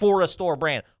pretty good for a store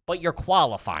brand. But you're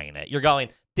qualifying it. You're going,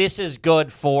 this is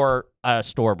good for a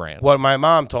store brand. What my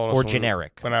mom told us. Or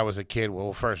generic. When I was a kid,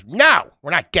 well, first, no, we're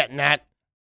not getting that.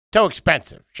 Too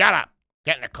expensive. Shut up.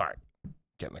 Get in the cart.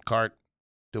 Get in the cart.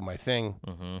 Do my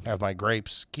thing. Have my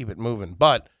grapes. Keep it moving.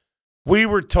 But we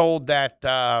were told that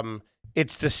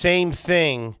it's the same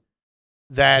thing.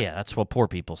 Yeah, that's what poor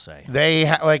people say. They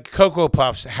like Cocoa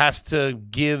Puffs has to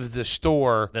give the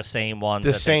store the same ones,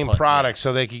 the same product,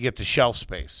 so they could get the shelf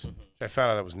space. I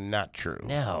found out that was not true.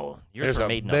 No, yours There's are a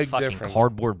made in a big fucking difference.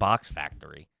 cardboard box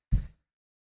factory.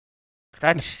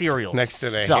 That cereal Next to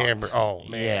the sucked. hamburger. Oh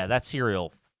man, Yeah, that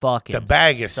cereal fucking the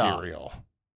bag of sucked. cereal.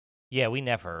 Yeah, we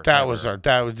never. That was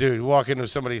dude. Walk into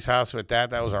somebody's house with that.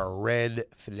 That was our red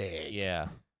flag. Yeah.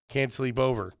 Can't sleep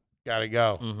over. Gotta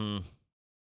go. Mm-hmm.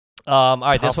 All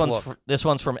right, Tough this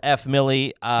one's from F.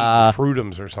 Millie.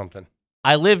 Fruitums or something.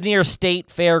 I live near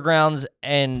State Fairgrounds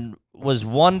and was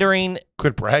wondering,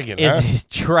 Quit bragging. is Huh? it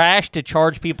trash to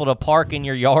charge people to park in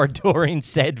your yard during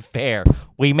said fair?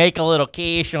 We make a little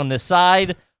cash on the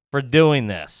side for doing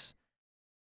this.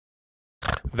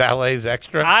 Valet's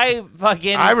extra.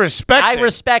 I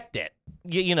respect it.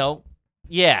 You know,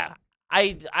 yeah.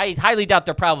 I highly doubt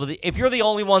they're probably, if you're the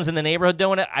only ones in the neighborhood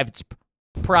doing it, it's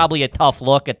probably a tough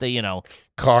look at the,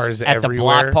 cars at everywhere. the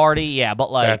block party. Yeah,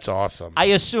 but like, that's awesome. I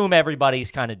assume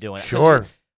everybody's kind of doing it. Sure.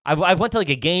 I went to like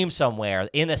a game somewhere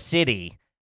in a city,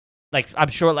 like I'm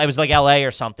sure it was like LA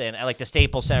or something, at like the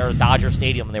Staples Center or Dodger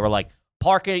Stadium, and they were like,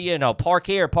 park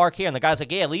here, park here. And the guy's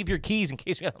like, yeah, leave your keys in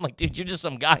case. I'm like, dude, you're just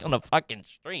some guy on the fucking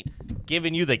street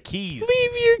giving you the keys.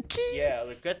 Leave your keys. Yeah,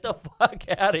 like, get the fuck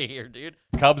out of here, dude.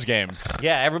 Cubs games.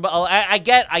 Yeah, everybody. I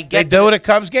get. They do it at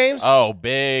Cubs games. Oh,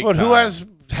 big. But who time. has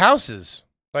houses?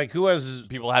 Like who has?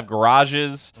 People have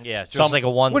garages. Yeah, it's just like a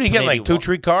one. What do you get? maybe Like 2 one-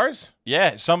 3 cars?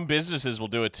 Yeah, some businesses will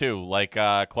do it too. Like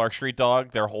Clark Street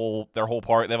Dog, their whole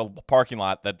park. They have a parking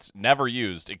lot that's never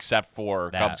used except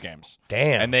for That. Cubs games,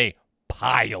 Damn. and they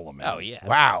pile them in. Oh yeah.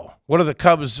 Wow. What are the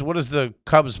Cubs? What is the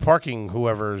Cubs parking?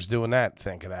 Whoever's doing that,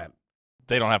 think of that.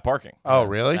 They don't have parking. Oh,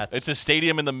 really? That's- It's a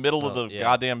stadium in the middle of the yeah.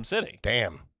 goddamn city.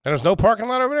 Damn. And there's no parking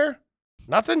lot over there.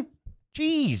 Nothing.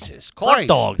 Jesus Clark Christ.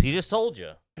 Dogs. He just told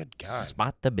you. Good God.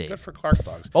 Spot the big. Good for Clark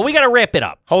Dogs. Well, we got to wrap it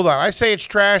up. Hold on. I say it's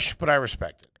trash, but I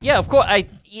respect it. Yeah, of course.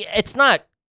 It's not.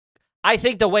 I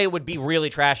think the way it would be really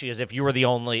trashy is if you were the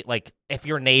only, like, if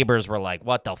your neighbors were like,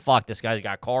 what the fuck? This guy's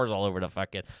got cars all over the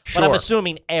fucking. But I'm Sure.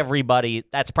 assuming everybody,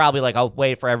 that's probably like a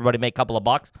way for everybody to make a couple of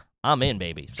bucks. I'm in,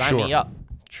 baby. Sign me Sure. up.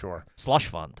 Sure. Slush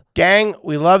fund. Gang,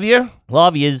 we love you.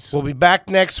 Love yous. We'll be back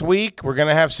next week. We're going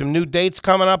to have some new dates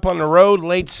coming up on the road,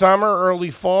 late summer,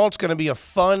 early fall. It's going to be a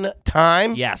fun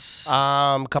time. Yes.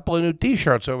 A couple of new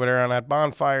T-shirts over there on that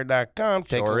bonfire.com.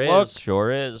 Take sure a look. is.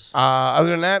 Sure is.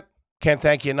 Other than that, can't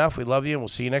thank you enough. We love you, and we'll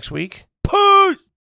see you next week.